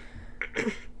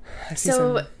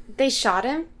 So they shot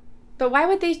him? But why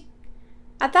would they...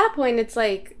 At that point, it's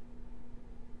like...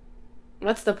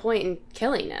 What's the point in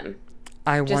killing him?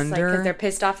 I Just wonder... because they're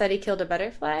pissed off that he killed a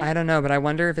butterfly? I don't know, but I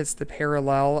wonder if it's the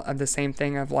parallel of the same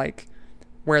thing of, like,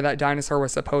 where that dinosaur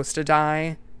was supposed to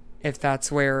die, if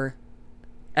that's where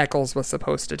Eccles was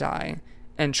supposed to die.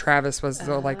 And Travis was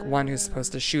the, like, one who's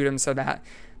supposed to shoot him so that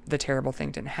the terrible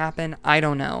thing didn't happen. I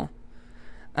don't know.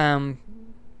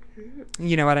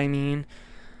 You know what I mean?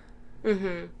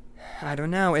 Mm-hmm. I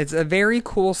don't know. It's a very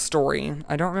cool story.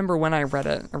 I don't remember when I read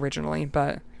it originally,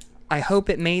 but I hope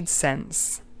it made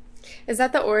sense. Is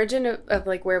that the origin of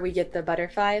like where we get the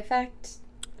butterfly effect?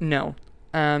 No.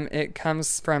 It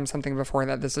comes from something before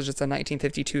that. This is just a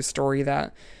 1952 story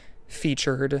that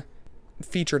featured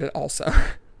it also.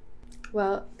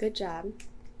 Well, good job.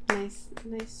 Nice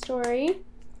story.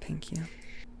 Thank you.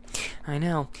 I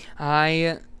know.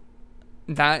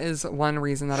 That is one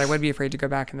reason that I would be afraid to go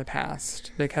back in the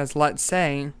past. Because let's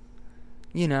say,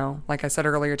 you know, like I said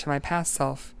earlier to my past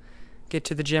self, get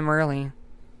to the gym early.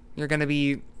 You're going to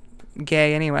be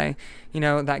gay anyway. You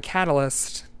know, that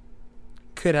catalyst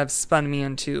could have spun me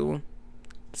into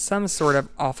some sort of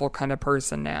awful kind of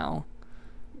person now.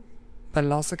 But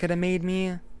it also could have made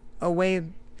me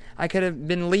I could have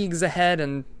been leagues ahead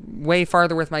and way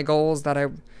farther with my goals that I,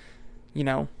 you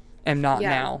know, am not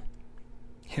now.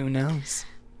 Who knows?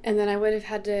 And then I would have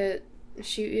had to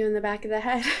shoot you in the back of the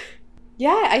head.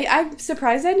 Yeah, I'm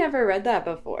surprised I never read that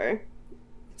before.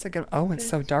 It's like, it's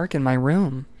so dark in my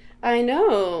room. I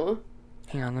know.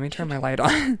 Hang on, let me turn my light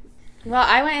on. Well,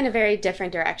 I went in a very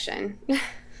different direction.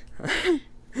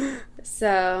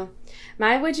 So,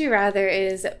 my would you rather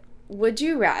is, would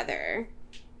you rather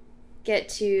get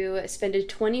to spend a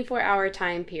 24-hour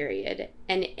time period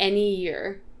in any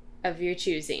year of your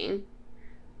choosing,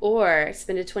 or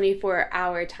spend a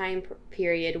 24-hour time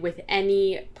period with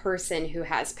any person who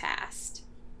has passed?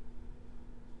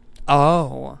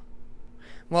 Oh.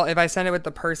 Well, if I send it with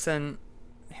the person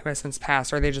who has since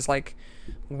passed, are they just like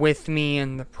with me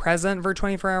in the present for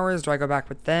 24 hours? Do I go back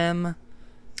with them?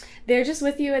 They're just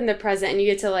with you in the present, and you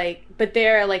get to like, but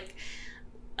they're like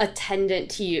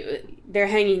attendant to you. They're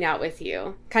hanging out with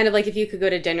you. Kind of like if you could go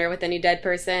to dinner with any dead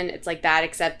person, it's like that,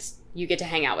 except you get to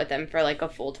hang out with them for like a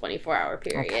full 24-hour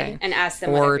period and ask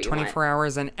them whatever you want. Or 24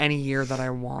 hours in any year that I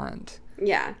want.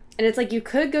 Yeah. And it's like you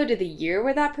could go to the year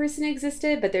where that person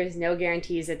existed, but there's no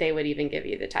guarantees that they would even give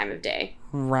you the time of day.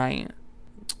 Right.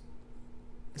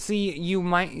 See,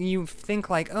 you think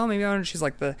like, oh, maybe I want to choose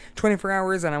like the 24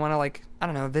 hours and I want to like, I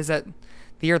don't know, visit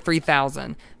the year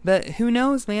 3000. But who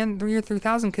knows, man? The year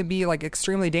 3000 could be like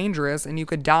extremely dangerous and you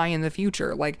could die in the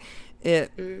future. Like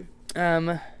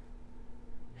I'm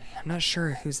not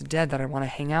sure who's dead that I want to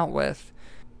hang out with.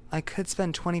 I could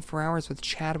spend 24 hours with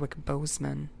Chadwick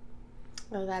Boseman.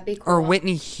 Oh, that'd be cool. Or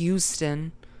Whitney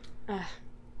Houston.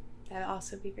 That'd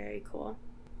also be very cool.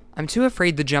 I'm too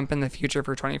afraid to jump in the future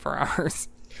for 24 hours.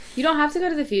 You don't have to go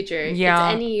to the future. Yeah.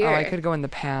 It's any year. Oh, I could go in the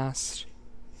past.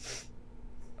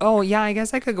 Oh, yeah, I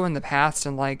guess I could go in the past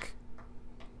and, like,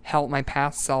 help my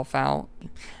past self out.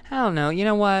 I don't know. You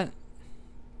know what?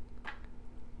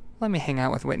 Let me hang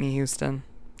out with Whitney Houston.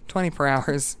 24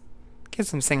 hours. Get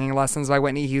some singing lessons by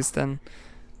Whitney Houston.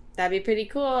 That'd be pretty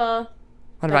cool.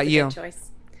 What about you? Good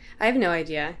choice. I have no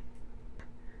idea.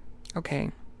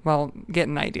 Okay. Well, get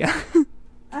an idea.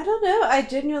 I don't know. I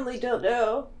genuinely don't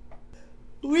know.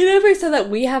 We never said that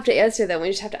we have to answer them. We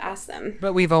just have to ask them.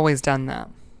 But we've always done that.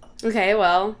 Okay,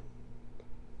 well,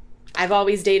 I've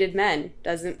always dated men.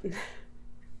 Doesn't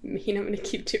mean I'm going to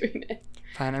keep doing it.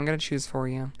 Fine, I'm going to choose for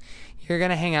you. You're going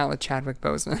to hang out with Chadwick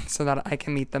Boseman so that I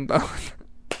can meet them both.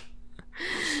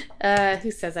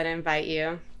 Who says I'd invite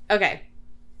you? Okay.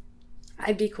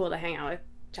 I'd be cool to hang out with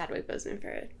Chadwick Boseman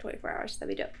for 24 hours.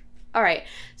 That'd be dope. All right,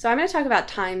 so I'm going to talk about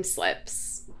time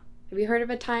slips. Have you heard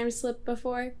of a time slip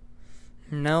before?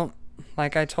 No.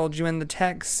 Like I told you in the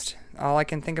text, all I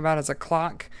can think about is a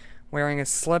clock wearing a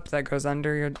slip that goes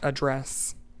under a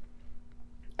dress.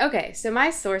 Okay, so my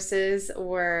sources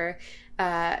were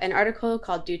an article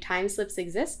called Do Time Slips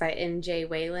Exist by M.J.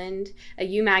 Wayland, a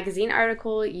You Magazine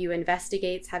article, You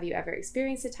Investigates Have You Ever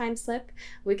Experienced a Time Slip,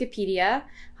 Wikipedia,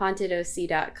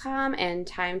 HauntedOC.com, and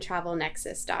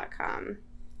TimeTravelNexus.com.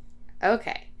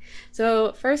 Okay,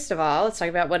 so first of all, let's talk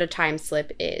about what a time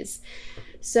slip is.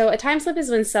 So a time slip is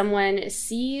when someone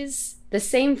sees the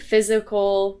same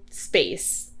physical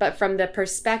space, but from the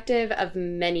perspective of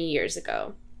many years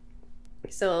ago.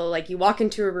 So like you walk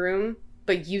into a room,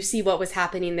 but you see what was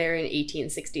happening there in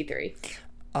 1863.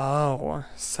 Oh,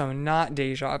 so not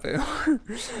deja vu.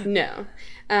 No.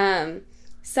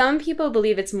 Some people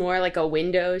believe it's more like a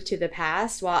window to the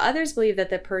past, while others believe that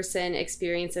the person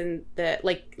experiencing the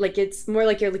like it's more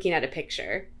like you're looking at a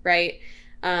picture, right?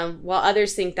 While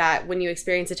others think that when you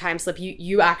experience a time slip,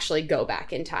 you actually go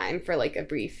back in time for like a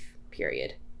brief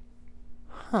period.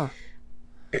 Huh.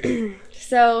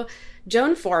 So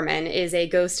Joan Foreman is a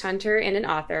ghost hunter and an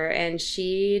author, and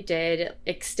she did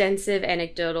extensive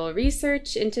anecdotal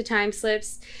research into time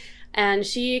slips, and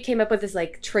she came up with this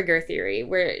like trigger theory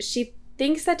where she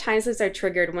thinks that time slips are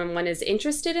triggered when one is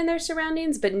interested in their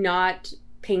surroundings but not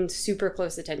paying super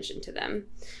close attention to them,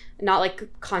 not like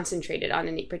concentrated on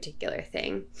any particular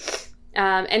thing.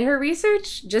 And her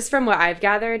research, just from what I've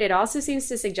gathered, it also seems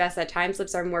to suggest that time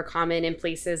slips are more common in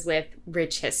places with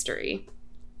rich history.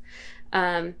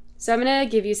 So I'm going to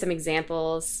give you some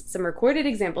examples, some recorded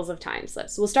examples of time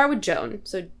slips. We'll start with Joan.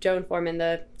 So Joan Foreman,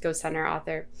 the Ghost Hunter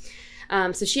author.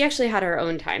 So she actually had her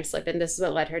own time slip, and this is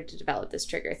what led her to develop this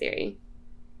trigger theory.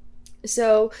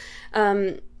 So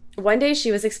one day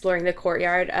she was exploring the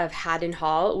courtyard of Haddon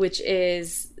Hall, which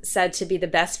is said to be the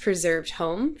best preserved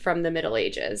home from the Middle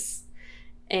Ages.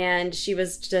 And she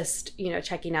was just,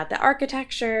 checking out the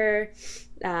architecture,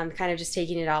 kind of just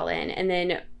taking it all in. And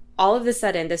then all of a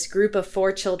sudden, this group of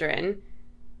 4 children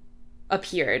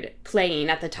appeared playing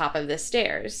at the top of the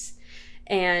stairs.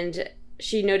 And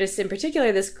she noticed in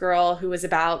particular this girl who was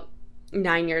about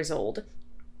 9 years old.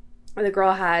 The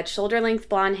girl had shoulder-length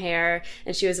blonde hair,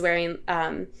 and she was wearing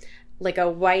like a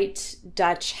white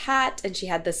Dutch hat, and she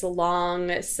had this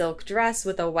long silk dress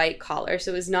with a white collar.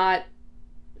 So it was not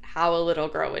how a little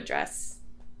girl would dress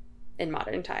in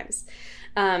modern times.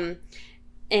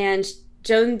 And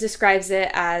Joan describes it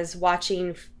as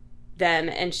watching them,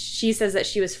 and she says that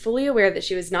she was fully aware that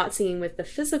she was not seeing with the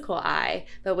physical eye,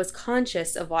 but was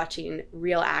conscious of watching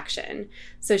real action.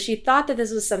 So she thought that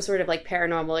this was some sort of like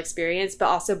paranormal experience, but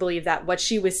also believed that what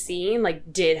she was seeing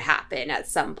like did happen at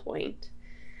some point.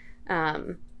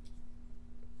 That's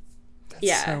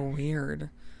so weird.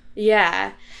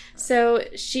 Yeah. So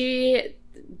she,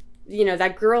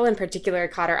 that girl in particular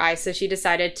caught her eye, so she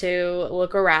decided to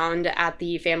look around at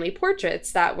the family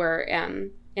portraits that were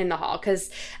in the hall, because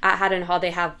at Haddon Hall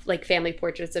they have like family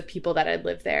portraits of people that had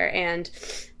lived there, and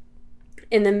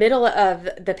in the middle of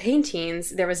the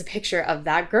paintings there was a picture of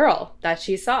that girl that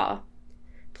she saw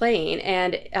playing,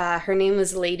 and her name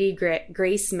was Lady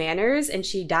Grace Manners, and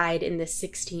she died in the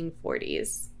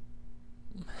 1640s.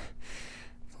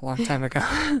 A long time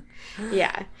ago.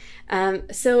 Yeah.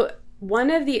 So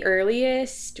one of the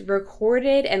earliest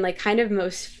recorded and like kind of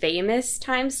most famous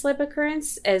time slip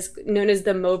occurrence is known as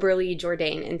the Moberly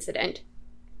Jourdain incident.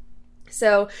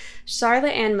 So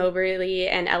Charlotte Ann Moberly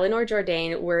and Eleanor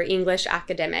Jourdain were English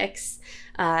academics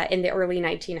in the early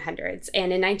 1900s.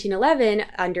 And in 1911,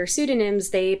 under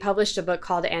pseudonyms, they published a book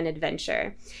called An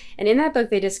Adventure. And in that book,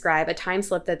 they describe a time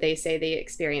slip that they say they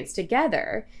experienced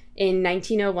together in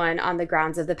 1901 on the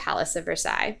grounds of the Palace of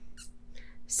Versailles.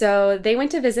 So they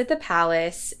went to visit the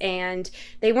palace, and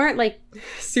they weren't like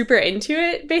super into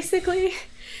it, basically.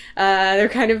 They're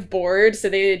kind of bored. So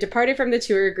they departed from the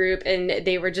tour group, and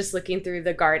they were just looking through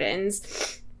the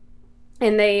gardens.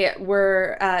 And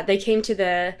they came to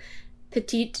the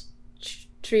Petit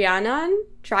Trianon?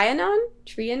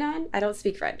 I don't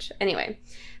speak French. Anyway,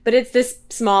 but it's this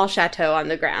small chateau on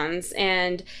the grounds,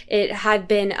 and it had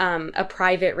been a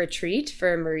private retreat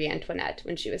for Marie Antoinette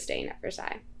when she was staying at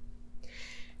Versailles.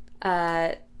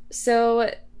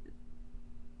 So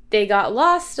they got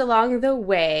lost along the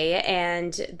way,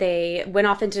 and they went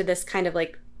off into this kind of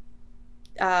like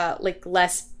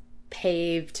less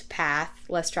paved path,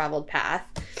 less traveled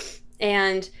path.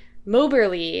 And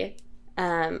Moberly,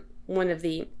 one of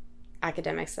the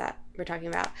academics that we're talking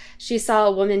about, she saw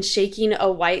a woman shaking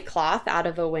a white cloth out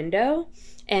of a window,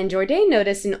 and Jourdain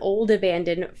noticed an old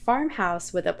abandoned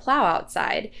farmhouse with a plow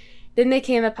outside. Then they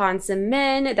came upon some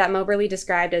men that Moberly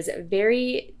described as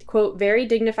very, quote, very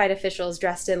dignified officials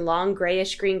dressed in long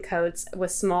grayish-green coats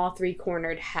with small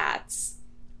three-cornered hats,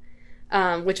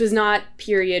 which was not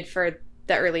period for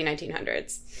the early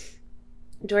 1900s.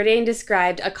 Jourdain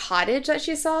described a cottage that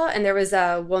she saw, and there was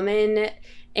a woman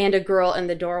and a girl in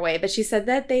the doorway, but she said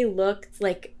that they looked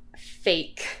like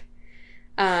fake.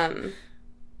 And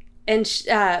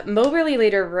Moberly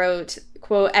later wrote,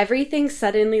 quote, everything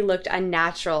suddenly looked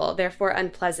unnatural, therefore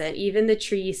unpleasant. Even the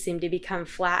trees seemed to become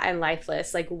flat and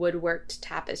lifeless, like woodworked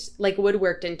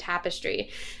in tapestry.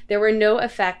 There were no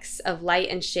effects of light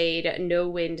and shade. No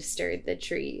wind stirred the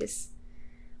trees.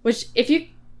 Which,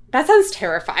 that sounds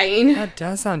terrifying. That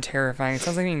does sound terrifying. It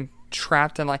sounds like being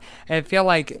trapped in I feel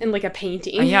like in like a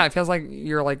painting. Yeah, it feels like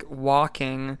you're like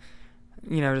walking,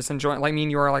 just enjoying. Like,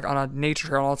 you are like on a nature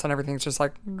trail, and all of a sudden everything's just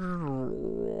like,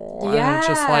 yeah, and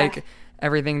just like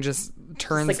everything just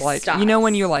turns just, like stops.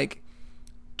 When you like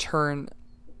turn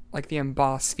like the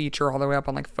emboss feature all the way up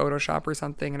on like Photoshop or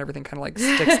something, and everything kind of like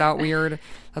sticks out weird.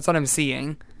 That's what I'm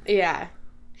seeing. Yeah.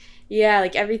 Yeah,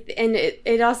 like everything, and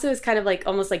it also is kind of like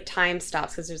almost like time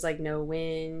stops because there's like no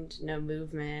wind, no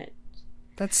movement.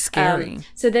 That's scary.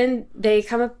 So then they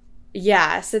come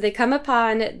Yeah, so they come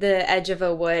upon the edge of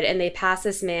a wood and they pass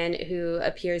this man who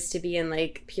appears to be in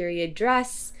like period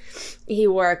dress. He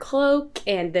wore a cloak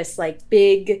and this like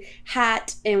big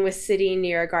hat and was sitting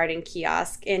near a garden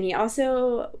kiosk. And he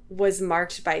also was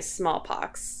marked by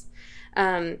smallpox.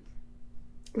 Then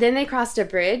they crossed a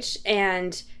bridge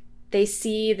and they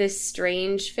see this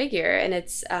strange figure, and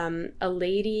it's a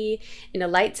lady in a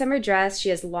light summer dress. She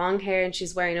has long hair and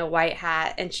she's wearing a white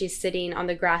hat, and she's sitting on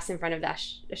the grass in front of that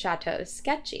chateau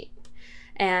sketching.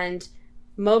 And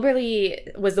Moberly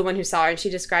was the one who saw her, and she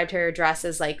described her dress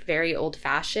as like very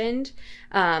old-fashioned,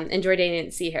 and Jourdain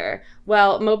didn't see her.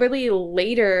 Well, Moberly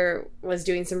later was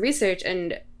doing some research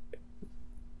and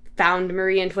found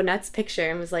Marie Antoinette's picture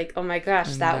and was like, oh my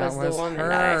gosh, that was the woman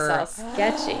that I saw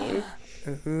sketching.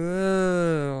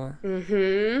 Ooh.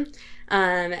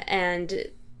 And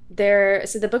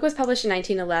so the book was published in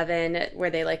 1911,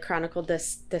 where they like chronicled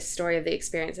this story of the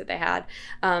experience that they had.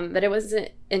 But it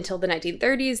wasn't until the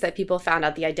 1930s that people found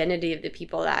out the identity of the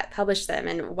people that published them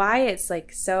and why it's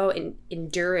like so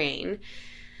enduring.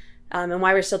 And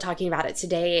why we're still talking about it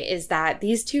today is that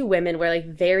these two women were like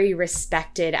very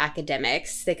respected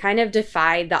academics. They kind of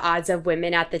defied the odds of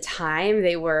women at the time.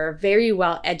 They were very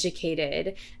well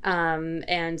educated,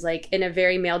 and like in a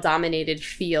very male dominated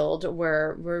field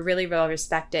were really well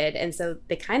respected. And so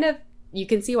they kind of, you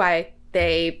can see why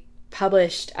they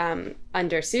published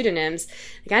under pseudonyms.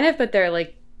 They kind of put their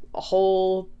like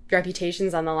whole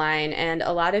reputations on the line, and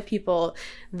a lot of people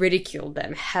ridiculed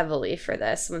them heavily for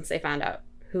this once they found out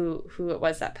who it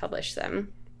was that published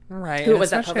them. Right. Who it was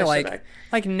that published the book.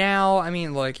 Like now, I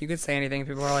mean, look, you could say anything.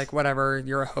 People are like, whatever,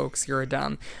 you're a hoax, you're a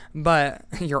dumb. But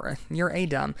you're a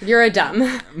dumb. You're a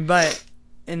dumb. But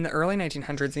in the early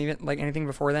 1900s, even like anything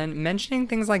before then, mentioning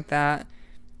things like that,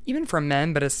 even for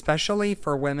men, but especially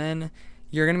for women,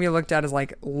 you're going to be looked at as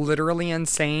like literally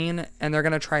insane, and they're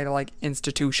going to try to like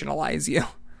institutionalize you.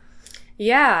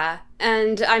 Yeah.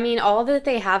 And I mean, all that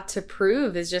they have to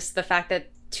prove is just the fact that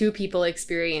two people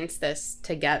experience this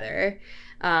together.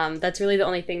 That's really the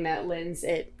only thing that lends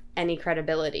it any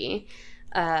credibility.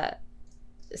 But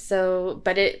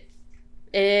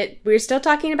we're still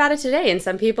talking about it today, and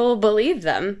some people believe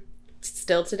them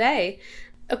still today.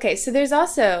 Okay, so there's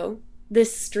also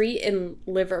this street in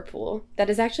Liverpool that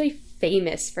is actually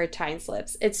famous for time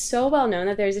slips. It's so well known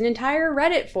that there's an entire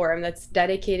Reddit forum that's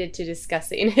dedicated to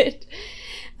discussing it.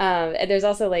 And there's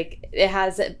also like, it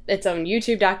has its own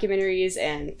YouTube documentaries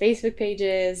and Facebook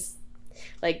pages.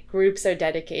 Like groups are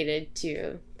dedicated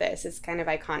to this. It's kind of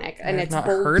iconic. And I've not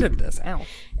heard of this. Ow.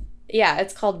 Yeah,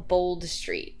 it's called Bold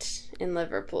Street in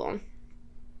Liverpool.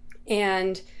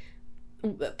 And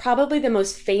probably the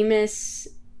most famous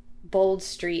Bold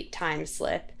Street time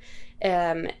slip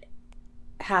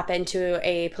happened to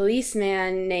a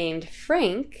policeman named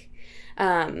Frank,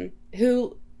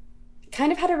 who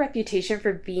kind of had a reputation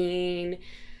for being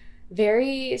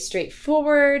very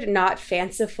straightforward, not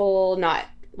fanciful, not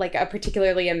like a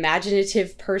particularly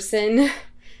imaginative person,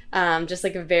 just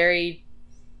like a very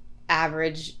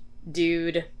average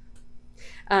dude.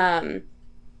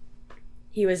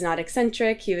 He was not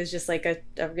eccentric. He was just like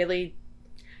a really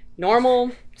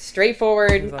normal,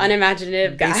 straightforward,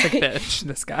 unimaginative guy. Basic bitch,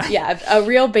 this guy. Yeah, a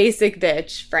real basic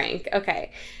bitch, Frank.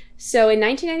 Okay. So in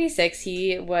 1996,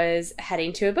 he was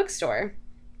heading to a bookstore.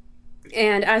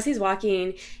 And as he's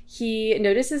walking, he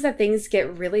notices that things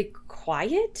get really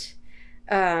quiet.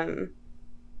 And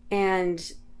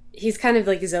he's kind of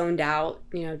like zoned out,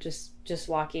 you know, just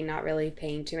walking, not really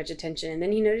paying too much attention. And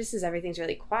then he notices everything's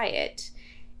really quiet.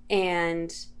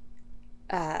 And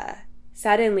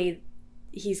suddenly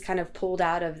he's kind of pulled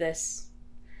out of this,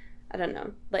 I don't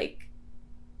know, like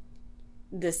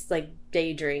this like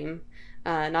daydream.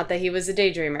 Not that he was a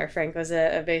daydreamer. Frank was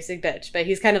a basic bitch, but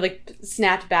he's kind of like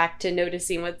snapped back to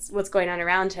noticing what's going on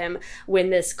around him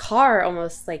when this car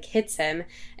almost like hits him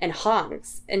and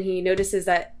honks, and he notices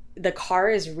that the car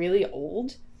is really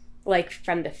old, like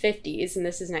from the 50s, and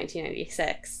this is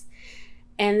 1996.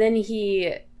 And then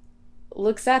he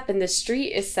looks up and the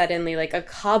street is suddenly like a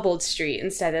cobbled street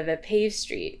instead of a paved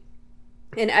street.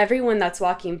 And everyone that's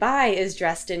walking by is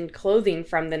dressed in clothing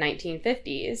from the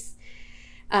 1950s.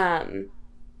 And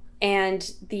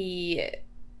the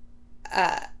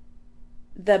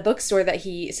bookstore that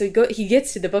he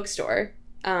gets to the bookstore,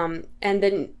 and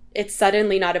then it's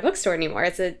suddenly not a bookstore anymore.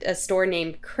 It's a store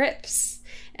named Cripps,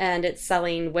 and it's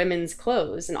selling women's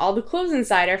clothes, and all the clothes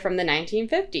inside are from the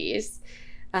 1950s.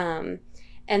 And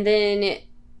then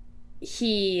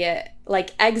he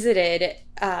like exited,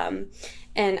 and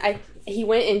he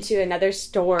went into another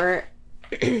store,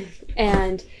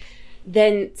 and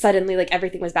then suddenly like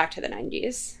everything was back to the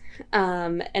 90s.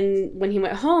 And when he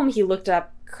went home, he looked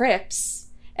up Cripps.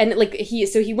 And like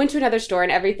he went to another store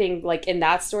and everything like in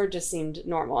that store just seemed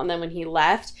normal. And then when he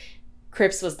left,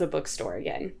 Cripps was the bookstore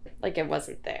again. Like it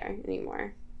wasn't there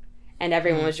anymore. And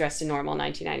everyone was dressed in normal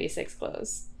 1996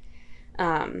 clothes.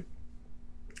 It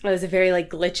was a very like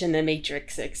glitch in the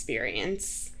Matrix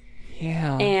experience.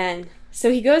 Yeah. And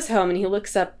so he goes home and he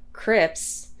looks up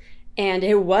Cripps, and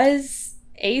it was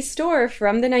a store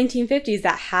from the 1950s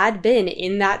that had been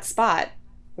in that spot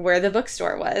where the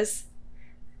bookstore was.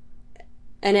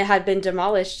 And it had been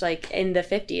demolished, like, in the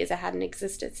 50s. It hadn't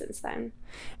existed since then.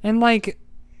 And, like,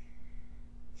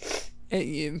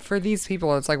 for these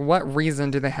people, it's like, what reason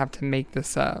do they have to make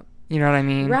this up? You know what I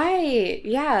mean? Right.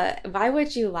 Yeah. Why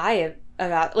would you lie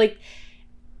about, like,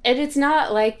 and it's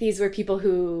not like these were people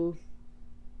who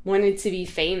wanted to be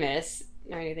famous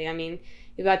or anything. I mean,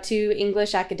 you've got two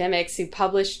English academics who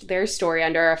published their story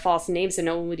under a false name so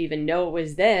no one would even know it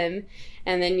was them.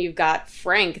 And then you've got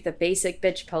Frank, the basic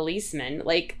bitch policeman.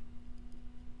 Like,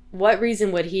 what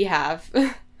reason would he have?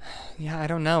 Yeah, I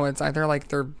don't know. It's either like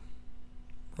they're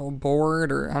real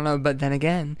bored or I don't know. But then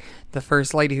again, the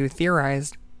first lady who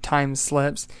theorized time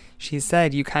slips, she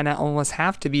said you kind of almost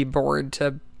have to be bored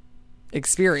to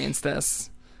experience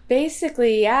this.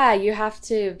 Basically, yeah, you have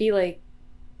to be like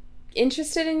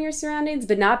interested in your surroundings,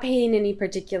 but not paying any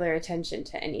particular attention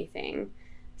to anything.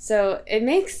 So it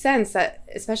makes sense that,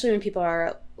 especially when people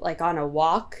are like on a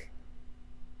walk,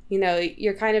 you know,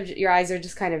 your eyes are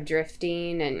just kind of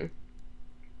drifting and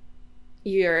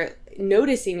you're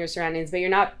noticing your surroundings, but you're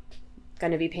not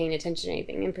going to be paying attention to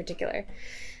anything in particular.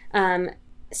 And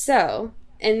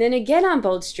then again on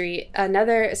Bold Street,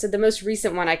 so the most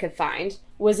recent one I could find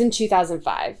was in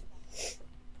 2005.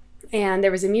 And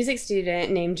there was a music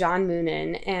student named John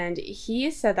Moonen, and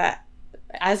he said that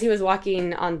as he was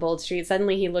walking on Bold Street,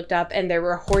 suddenly he looked up and there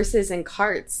were horses and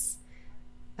carts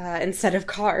instead of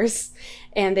cars.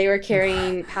 And they were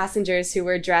carrying passengers who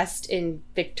were dressed in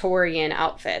Victorian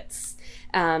outfits.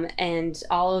 And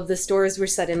all of the stores were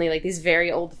suddenly like these very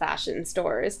old-fashioned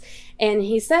stores. And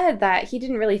he said that he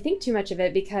didn't really think too much of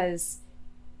it because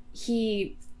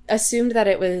he assumed that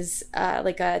it was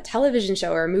like a television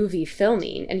show or a movie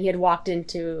filming, and he had walked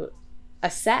into a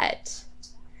set.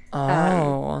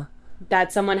 Oh.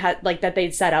 That someone had, like, that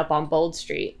they'd set up on Bold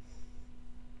Street.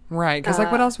 Right, because,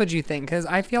 like, what else would you think? Because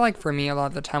I feel like for me, a lot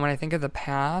of the time when I think of the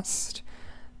past,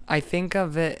 I think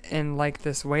of it in, like,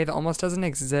 this way that almost doesn't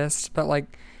exist, but, like,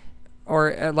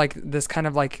 or, like, this kind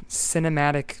of, like,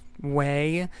 cinematic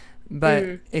way.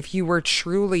 But if you were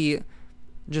truly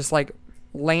just, like,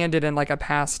 landed in, like, a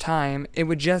past time, it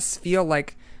would just feel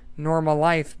like normal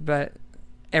life, but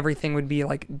everything would be,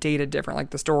 like, dated different, like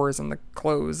the stores and the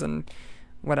clothes and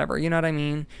whatever, you know what I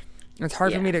mean? It's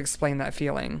hard for me to explain that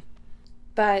feeling.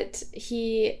 But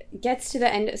he gets to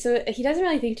the end, so he doesn't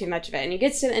really think too much of it, and he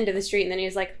gets to the end of the street, and then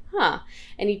he's like, huh,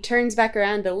 and he turns back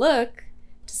around to look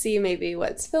to see maybe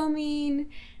what's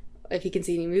filming, if he can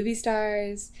see any movie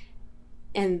stars,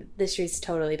 and the street's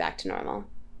totally back to normal,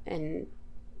 and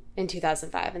in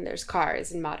 2005, and there's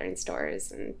cars and modern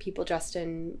stores, and people dressed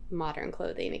in modern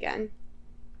clothing again.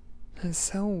 It's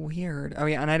so weird. Oh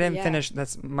yeah, and I didn't finish.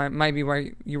 That's might be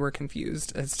why you were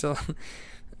confused. It's still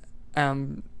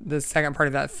the second part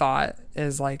of that thought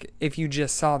is like if you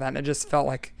just saw that and it just felt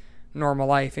like normal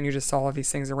life, and you just saw all of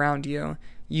these things around you,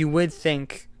 you would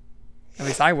think, at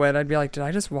least I would. I'd be like, did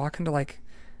I just walk into like,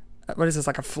 what is this,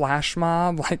 like a flash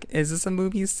mob? Like, is this a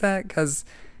movie set? Because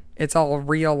it's all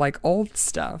real, like old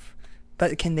stuff.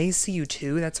 But can they see you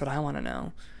too? That's what I want to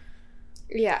know.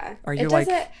 Yeah. Are you like?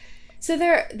 So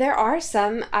there are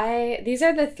some. These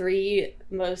are the three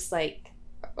most like,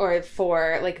 or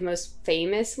four like most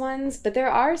famous ones. But there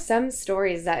are some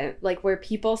stories that like where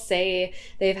people say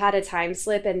they've had a time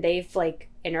slip and they've like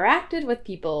interacted with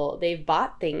people. They've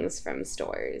bought things from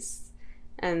stores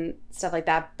and stuff like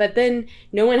that. But then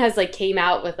no one has like came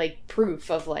out with like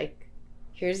proof of like,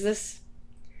 here's this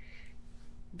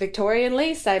Victorian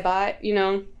lace I bought, you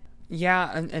know?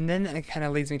 Yeah, and then it kind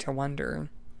of leads me to wonder,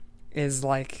 is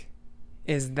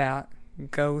that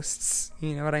ghosts?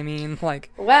 You know what I mean? Like,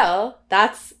 well,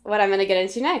 that's what I'm going to get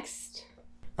into next.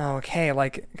 Okay,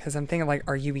 like, because I'm thinking, like,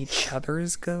 are you each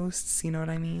other's ghosts? You know what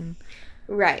I mean?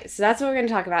 Right, so that's what we're going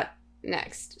to talk about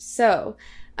next. So,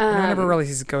 no one ever really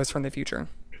sees ghosts from the future.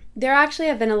 There actually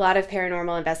have been a lot of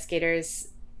paranormal investigators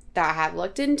that have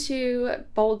looked into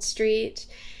Bold Street,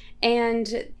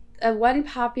 and one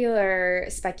popular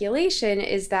speculation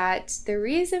is that the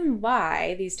reason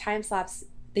why this time slaps,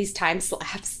 the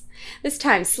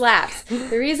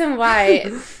reason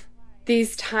why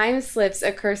these time slips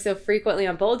occur so frequently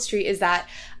on Bold Street is that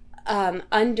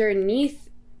underneath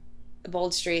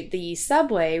Bold Street, the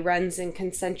subway runs in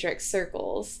concentric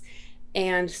circles.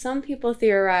 And some people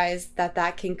theorize that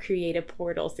that can create a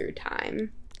portal through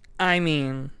time. I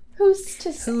mean, who's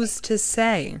to say? Who's to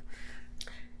say?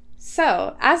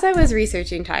 So, as I was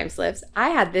researching time slips, I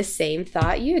had this same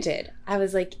thought you did. I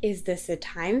was like, is this a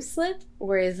time slip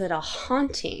or is it a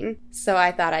haunting? So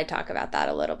I thought I'd talk about that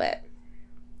a little bit.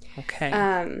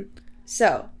 Okay.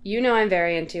 So, you know I'm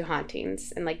very into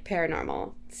hauntings and like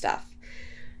paranormal stuff.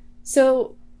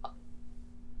 So,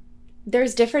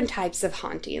 there's different types of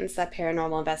hauntings that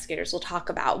paranormal investigators will talk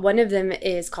about. One of them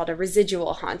is called a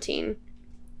residual haunting.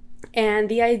 And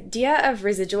the idea of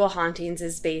residual hauntings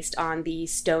is based on the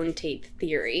stone tape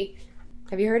theory.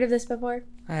 Have you heard of this before?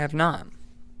 I have not.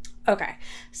 Okay.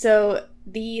 So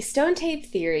the stone tape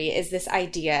theory is this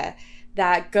idea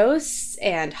that ghosts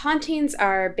and hauntings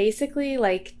are basically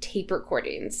like tape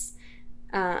recordings.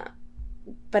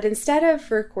 But instead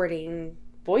of recording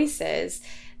voices,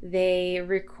 they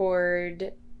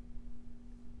record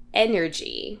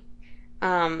energy.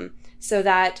 So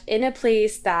that in a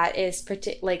place that is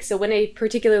so when a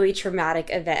particularly traumatic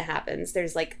event happens,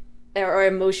 there's like or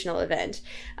emotional event,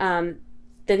 then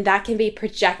that can be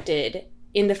projected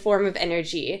in the form of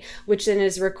energy, which then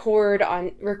is recorded,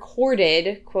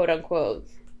 quote unquote,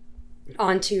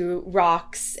 onto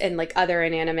rocks and like other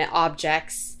inanimate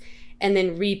objects, and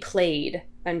then replayed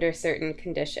under certain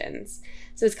conditions.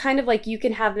 So it's kind of like you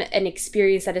can have an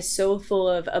experience that is so full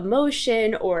of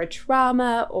emotion or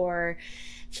trauma or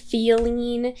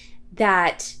feeling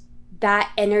that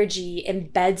that energy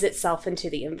embeds itself into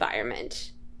the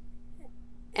environment.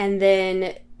 And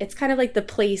then it's kind of like the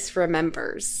place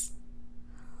remembers.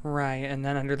 Right, and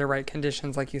then under the right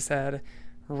conditions, like you said,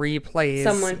 replays.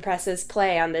 Someone presses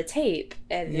play on the tape,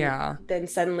 and then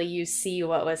suddenly you see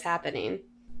what was happening.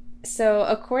 So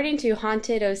according to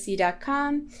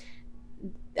HauntedOC.com,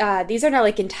 these are not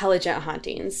like intelligent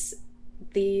hauntings.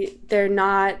 They're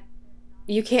not,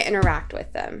 you can't interact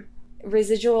with them.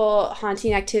 Residual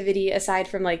haunting activity, aside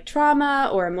from like trauma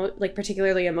or like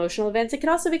particularly emotional events, it could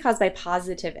also be caused by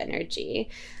positive energy.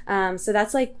 So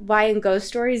that's like why in ghost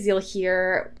stories you'll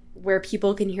hear where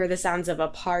people can hear the sounds of a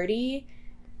party,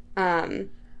 or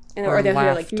they'll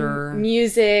laughter. Hear like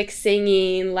music,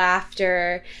 singing,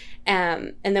 laughter,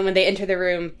 and then when they enter the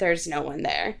room, there's no one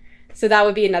there. So that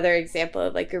would be another example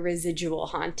of like a residual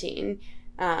haunting.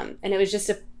 And it was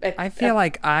just I feel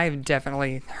like I've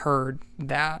definitely heard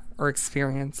that or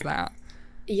experienced that.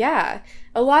 Yeah.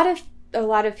 A lot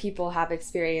of people have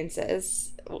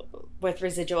experiences with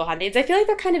residual hauntings. I feel like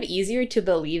they're kind of easier to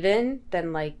believe in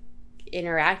than like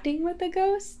interacting with a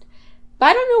ghost. But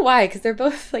I don't know why, because they're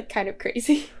both like kind of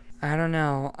crazy. I don't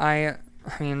know. I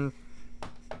mean,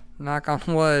 knock on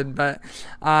wood, but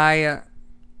I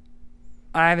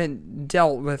haven't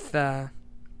dealt with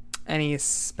any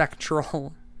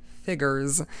spectral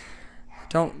figures.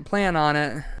 Don't plan on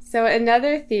it. So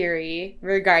another theory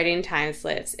regarding time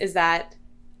slips is that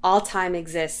all time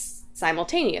exists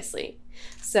simultaneously.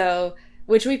 So,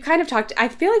 which we've kind of I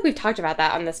feel like we've talked about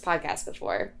that on this podcast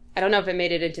before. I don't know if it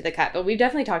made it into the cut, but we've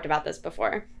definitely talked about this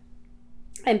before.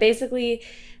 And basically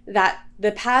that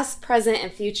the past, present,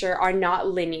 and future are not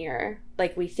linear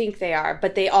like we think they are,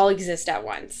 but they all exist at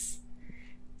once.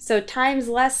 So time's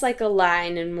less like a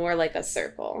line and more like a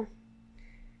circle,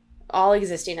 all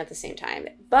existing at the same time.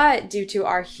 But due to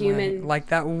our human... Right. Like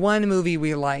that one movie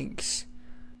we liked.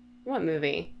 What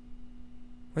movie?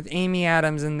 With Amy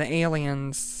Adams and the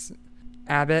aliens,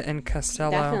 Abbott and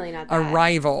Costello. Definitely not that.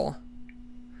 Arrival.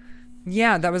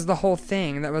 Yeah, that was the whole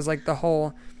thing. That was like the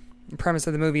whole premise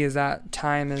of the movie, is that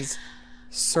time is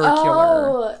circular.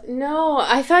 Oh, no.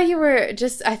 I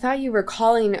thought you were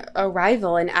calling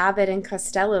Arrival an Abbott and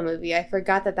Costello movie. I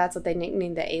forgot that that's what they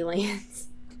nicknamed the aliens.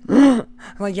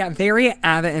 Like, yeah, very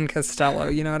Abbott and Costello,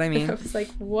 you know what I mean? I was like,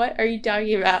 what are you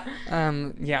talking about?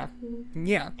 Yeah.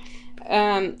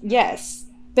 Yes.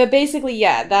 But basically,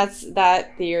 yeah,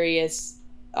 that theory is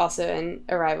also in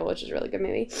Arrival, which is a really good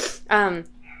movie.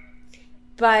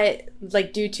 But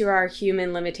like due to our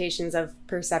human limitations of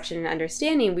perception and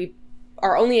understanding, we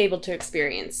are only able to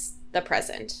experience the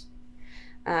present.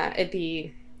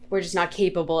 We're just not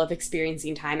capable of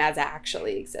experiencing time as it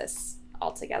actually exists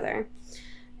altogether.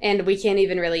 And we can't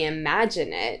even really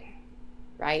imagine it,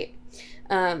 right?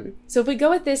 So if we go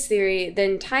with this theory,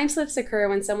 then time slips occur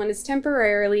when someone is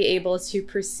temporarily able to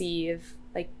perceive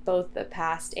like both the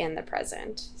past and the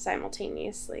present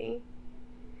simultaneously.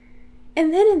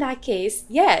 And then in that case,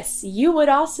 yes, you would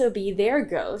also be their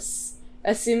ghosts,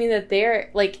 assuming that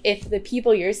they're, like, if the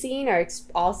people you're seeing are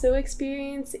also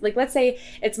experiencing, like, let's say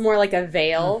it's more like a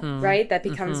veil, right, that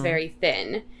becomes very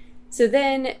thin. So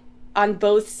then on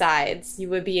both sides you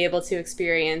would be able to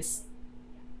experience,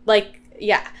 like,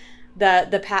 yeah,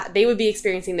 they would be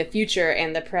experiencing the future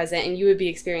and the present, and you would be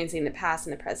experiencing the past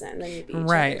and the present, and then you'd be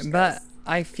right. But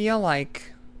I feel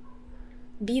like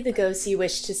be the ghost you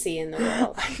wish to see in the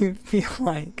world. I feel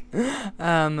like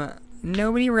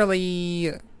nobody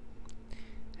really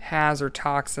has or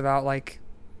talks about, like,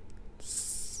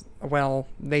 well,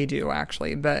 they do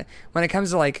actually, but when it comes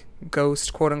to, like,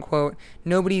 ghost, quote unquote,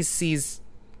 nobody sees,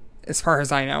 as far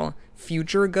as I know,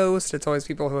 future ghost. It's always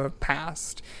people who have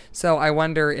passed. So I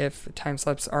wonder if time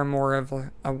slips are more of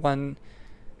a one.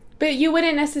 But you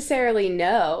wouldn't necessarily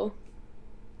know.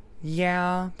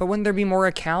 Yeah, but wouldn't there be more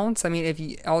accounts? I mean, if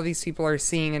all these people are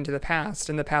seeing into the past,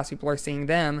 and the past people are seeing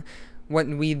them,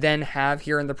 wouldn't we then have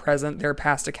here in the present their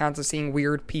past accounts of seeing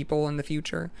weird people in the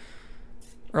future?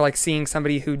 Or, like, seeing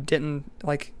somebody who didn't,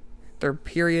 like, their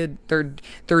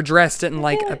dress didn't,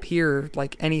 like, appear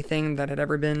like anything that had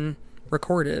ever been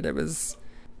recorded. It was,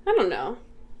 I don't know.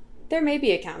 There may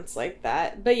be accounts like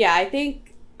that. But yeah, I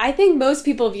think most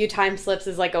people view time slips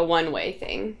as, like, a one-way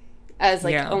thing. As,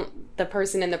 like, the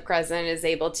person in the present is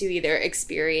able to either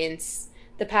experience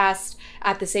the past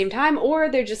at the same time, or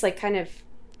they're just, like, kind of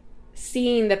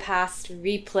seeing the past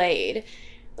replayed.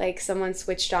 Like someone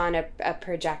switched on a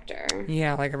projector.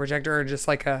 Yeah, like a projector, or just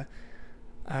like a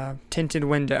tinted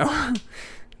window.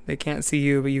 They can't see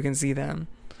you, but you can see them.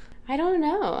 I don't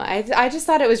know. I just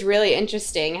thought it was really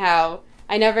interesting how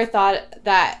I never thought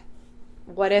that,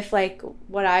 what if, like,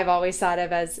 what I've always thought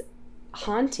of as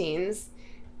hauntings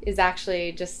is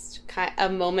actually just a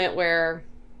moment where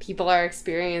people are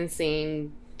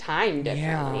experiencing time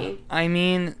differently. Yeah, I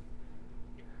mean...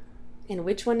 And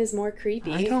which one is more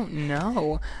creepy? I don't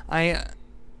know. I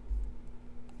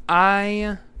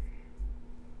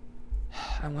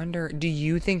wonder, do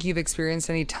you think you've experienced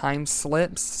any time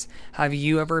slips? Have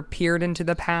you ever peered into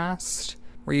the past?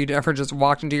 Where you'd ever just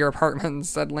walked into your apartment and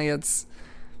suddenly it's...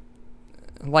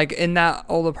 Like in that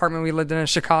old apartment we lived in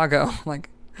Chicago. Like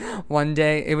one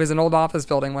day, it was an old office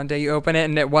building. One day you open it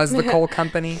and it was the coal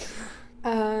company.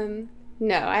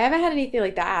 No, I haven't had anything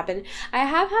like that happen. I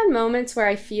have had moments where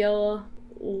I feel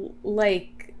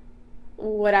like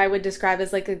what I would describe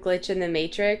as like a glitch in the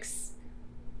Matrix,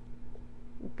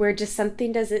 where just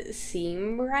something doesn't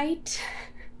seem right.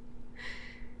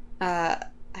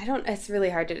 It's really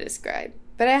hard to describe.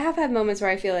 But I have had moments where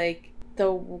I feel like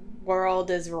the world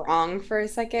is wrong for a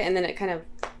second, and then it kind of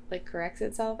like corrects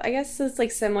itself. I guess it's like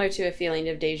similar to a feeling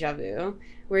of deja vu,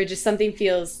 where just something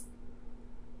feels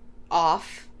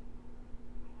off.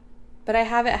 But I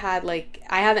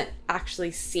haven't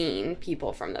actually seen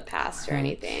people from the past or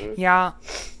anything. Yeah,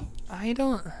 I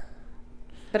don't.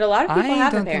 But a lot of people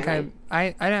have, apparently.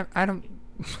 I don't.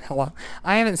 Hello,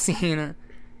 I haven't seen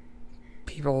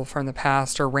people from the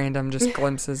past or random just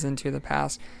glimpses into the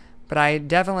past. But I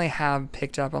definitely have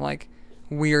picked up on like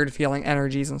weird feeling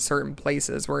energies in certain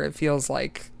places where it feels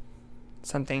like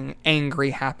something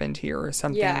angry happened here, or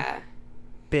something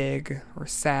big or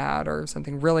sad, or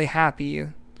something really happy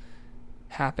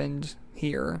happened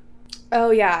here.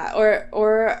 Oh yeah,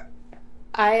 or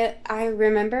I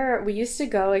remember we used to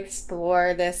go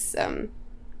explore this.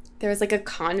 There was like a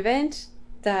convent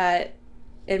that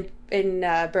in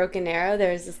Broken Arrow.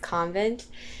 There's this convent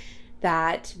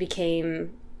that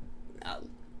became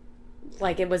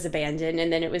like it was abandoned,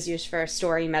 and then it was used for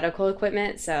storing medical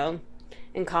equipment. So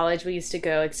in college we used to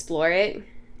go explore it.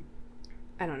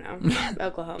 I don't know.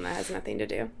 Oklahoma has nothing to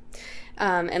do.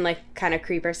 And like kind of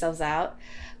creep ourselves out.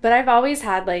 But I've always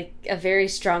had like a very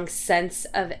strong sense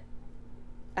of,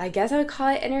 I guess I would call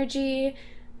it energy.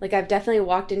 Like I've definitely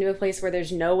walked into a place where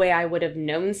there's no way I would have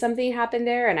known something happened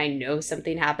there, and I know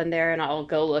something happened there, and I'll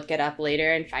go look it up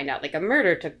later and find out like a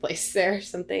murder took place there or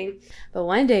something. But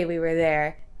one day we were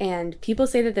there, and people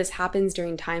say that this happens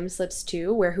during time slips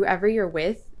too, where whoever you're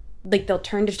with, like they'll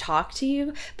turn to talk to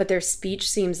you, but their speech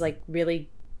seems like really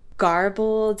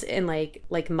garbled and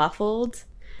like muffled,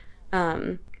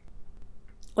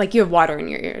 like you have water in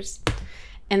your ears.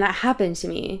 And that happened to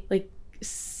me. Like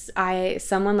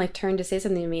someone like turned to say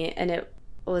something to me, and it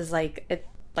was like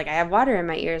I have water in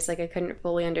my ears. Like I couldn't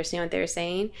fully understand what they were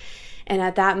saying. And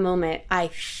at that moment I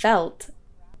felt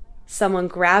someone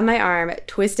grab my arm,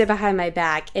 twist it behind my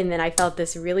back, and then I felt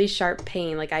this really sharp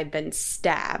pain, like I'd been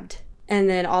stabbed. And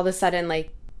then all of a sudden,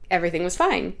 like everything was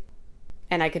fine,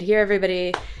 and I could hear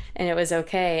everybody, and it was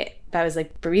okay. But I was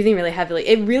like breathing really heavily.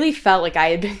 It really felt like I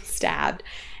had been stabbed.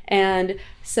 And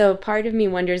so part of me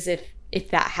wonders if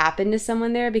that happened to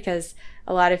someone there, because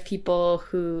a lot of people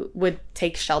who would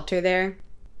take shelter there,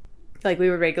 like we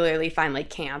would regularly find like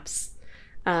camps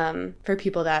for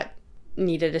people that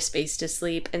needed a space to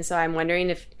sleep. And so I'm wondering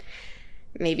if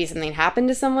maybe something happened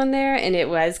to someone there and it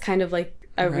was kind of like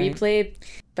a Right. replay,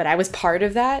 but I was part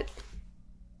of that.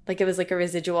 Like it was like a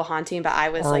residual haunting, but I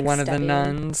was Or like one of the stepping-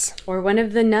 nuns. Or one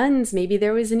of the nuns. Maybe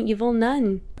there was an evil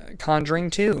nun. Conjuring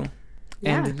 2.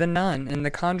 Yeah. And The Nun in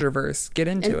the Conjureverse. Get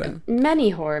into it. And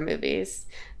many horror movies.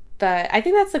 But I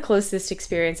think that's the closest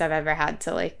experience I've ever had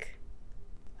to like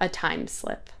a time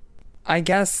slip. I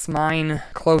guess mine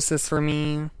closest for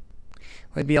me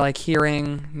would be like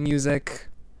hearing music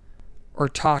or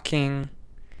talking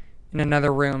in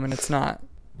another room and it's not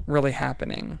really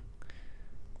happening.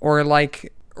 Or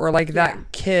like that Yeah.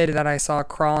 kid that I saw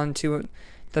crawl into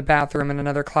the bathroom in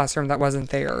another classroom that wasn't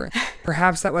there.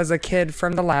 Perhaps that was a kid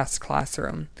from the last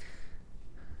classroom.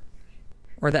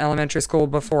 Or the elementary school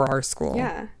before our school.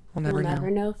 Yeah. We'll never know.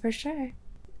 know for sure.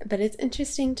 But it's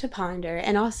interesting to ponder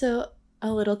and also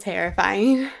a little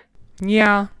terrifying.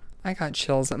 Yeah, I got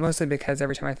chills, but mostly because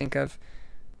every time I think of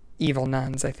evil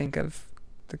nuns, I think of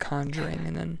The Conjuring,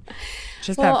 and then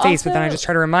just Well, that face. But then I also- just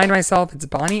try to remind myself it's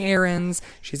Bonnie Aarons.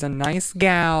 She's a nice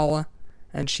gal,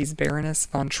 and she's Baroness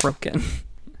von Trocken.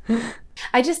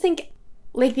 I just think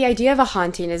like the idea of a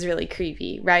haunting is really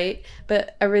creepy, right?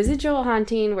 But a residual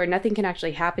haunting where nothing can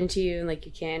actually happen to you and like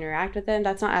you can't interact with them,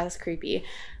 that's not as creepy.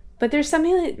 But there's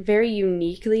something like very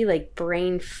uniquely like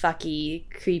brain fucky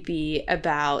creepy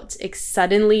about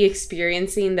suddenly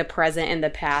experiencing the present and the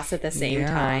past at the same Yeah.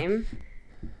 time.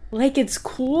 Like it's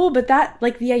cool, but that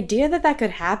like the idea that that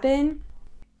could happen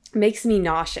makes me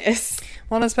nauseous.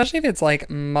 Well, and especially if it's like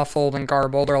muffled and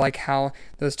garbled, or like how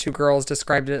those two girls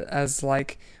described it as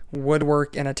like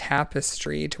woodwork in a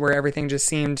tapestry, to where everything just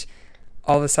seemed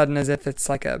all of a sudden as if it's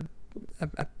like a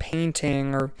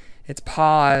painting, or it's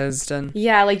paused and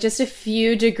Yeah, like just a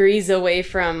few degrees away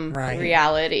from Right.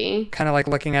 reality. kind of like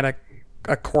looking at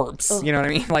a corpse. You know what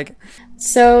I mean? Like,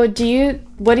 So,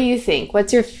 what do you think?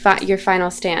 What's your your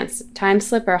final stance? Time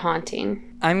slip or haunting?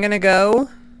 I'm gonna go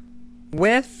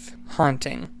with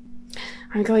haunting.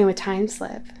 I'm going with time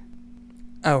slip.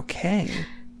 Okay.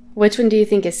 Which one do you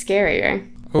think is scarier?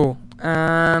 Oh,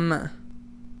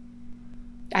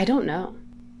 I don't know.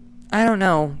 I don't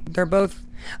know. They're both.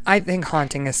 I think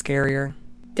haunting is scarier.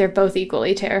 They're both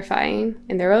equally terrifying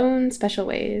in their own special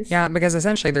ways. Yeah, because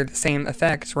essentially they're the same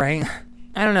effect, right?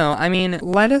 I don't know. I mean,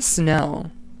 let us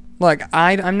know. Look,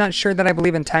 I'm not sure that I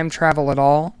believe in time travel at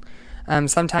all.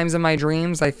 Sometimes in my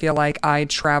dreams, I feel like I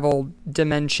travel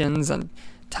dimensions and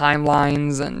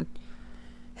timelines, and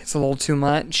it's a little too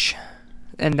much.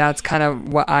 And that's kind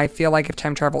of what I feel like if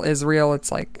time travel is real.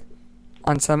 It's like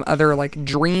on some other like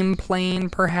dream plane,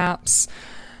 perhaps.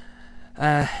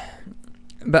 But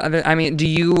I mean, do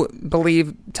you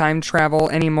believe time travel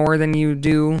any more than you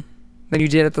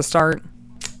did at the start?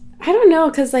 I don't know,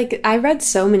 because like I read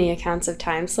so many accounts of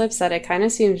time slips that it kind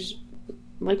of seems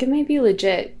like it may be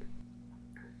legit.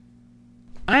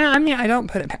 I mean, I don't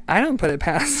put it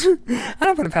past I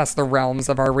don't put it past the realms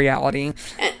of our reality.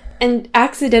 And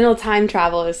accidental time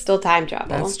travel is still time travel.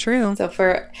 That's true. So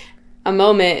for a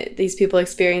moment, these people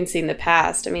experiencing the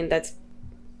past, I mean,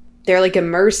 they're like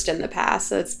immersed in the past.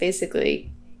 So it's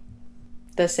basically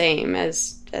the same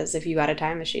as if you got a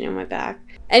time machine and went back.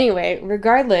 Anyway,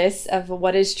 regardless of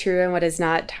what is true and what is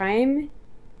not, time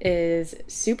is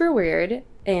super weird.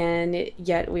 And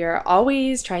yet we are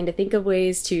always trying to think of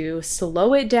ways to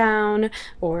slow it down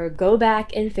or go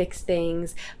back and fix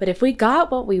things. But if we got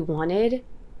what we wanted,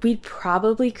 we'd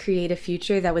probably create a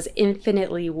future that was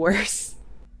infinitely worse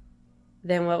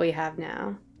than what we have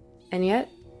now. And yet,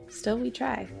 still we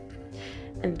try.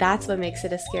 And that's what makes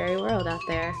it a scary world out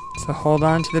there. So hold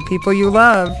on to the people you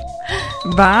love.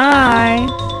 Bye.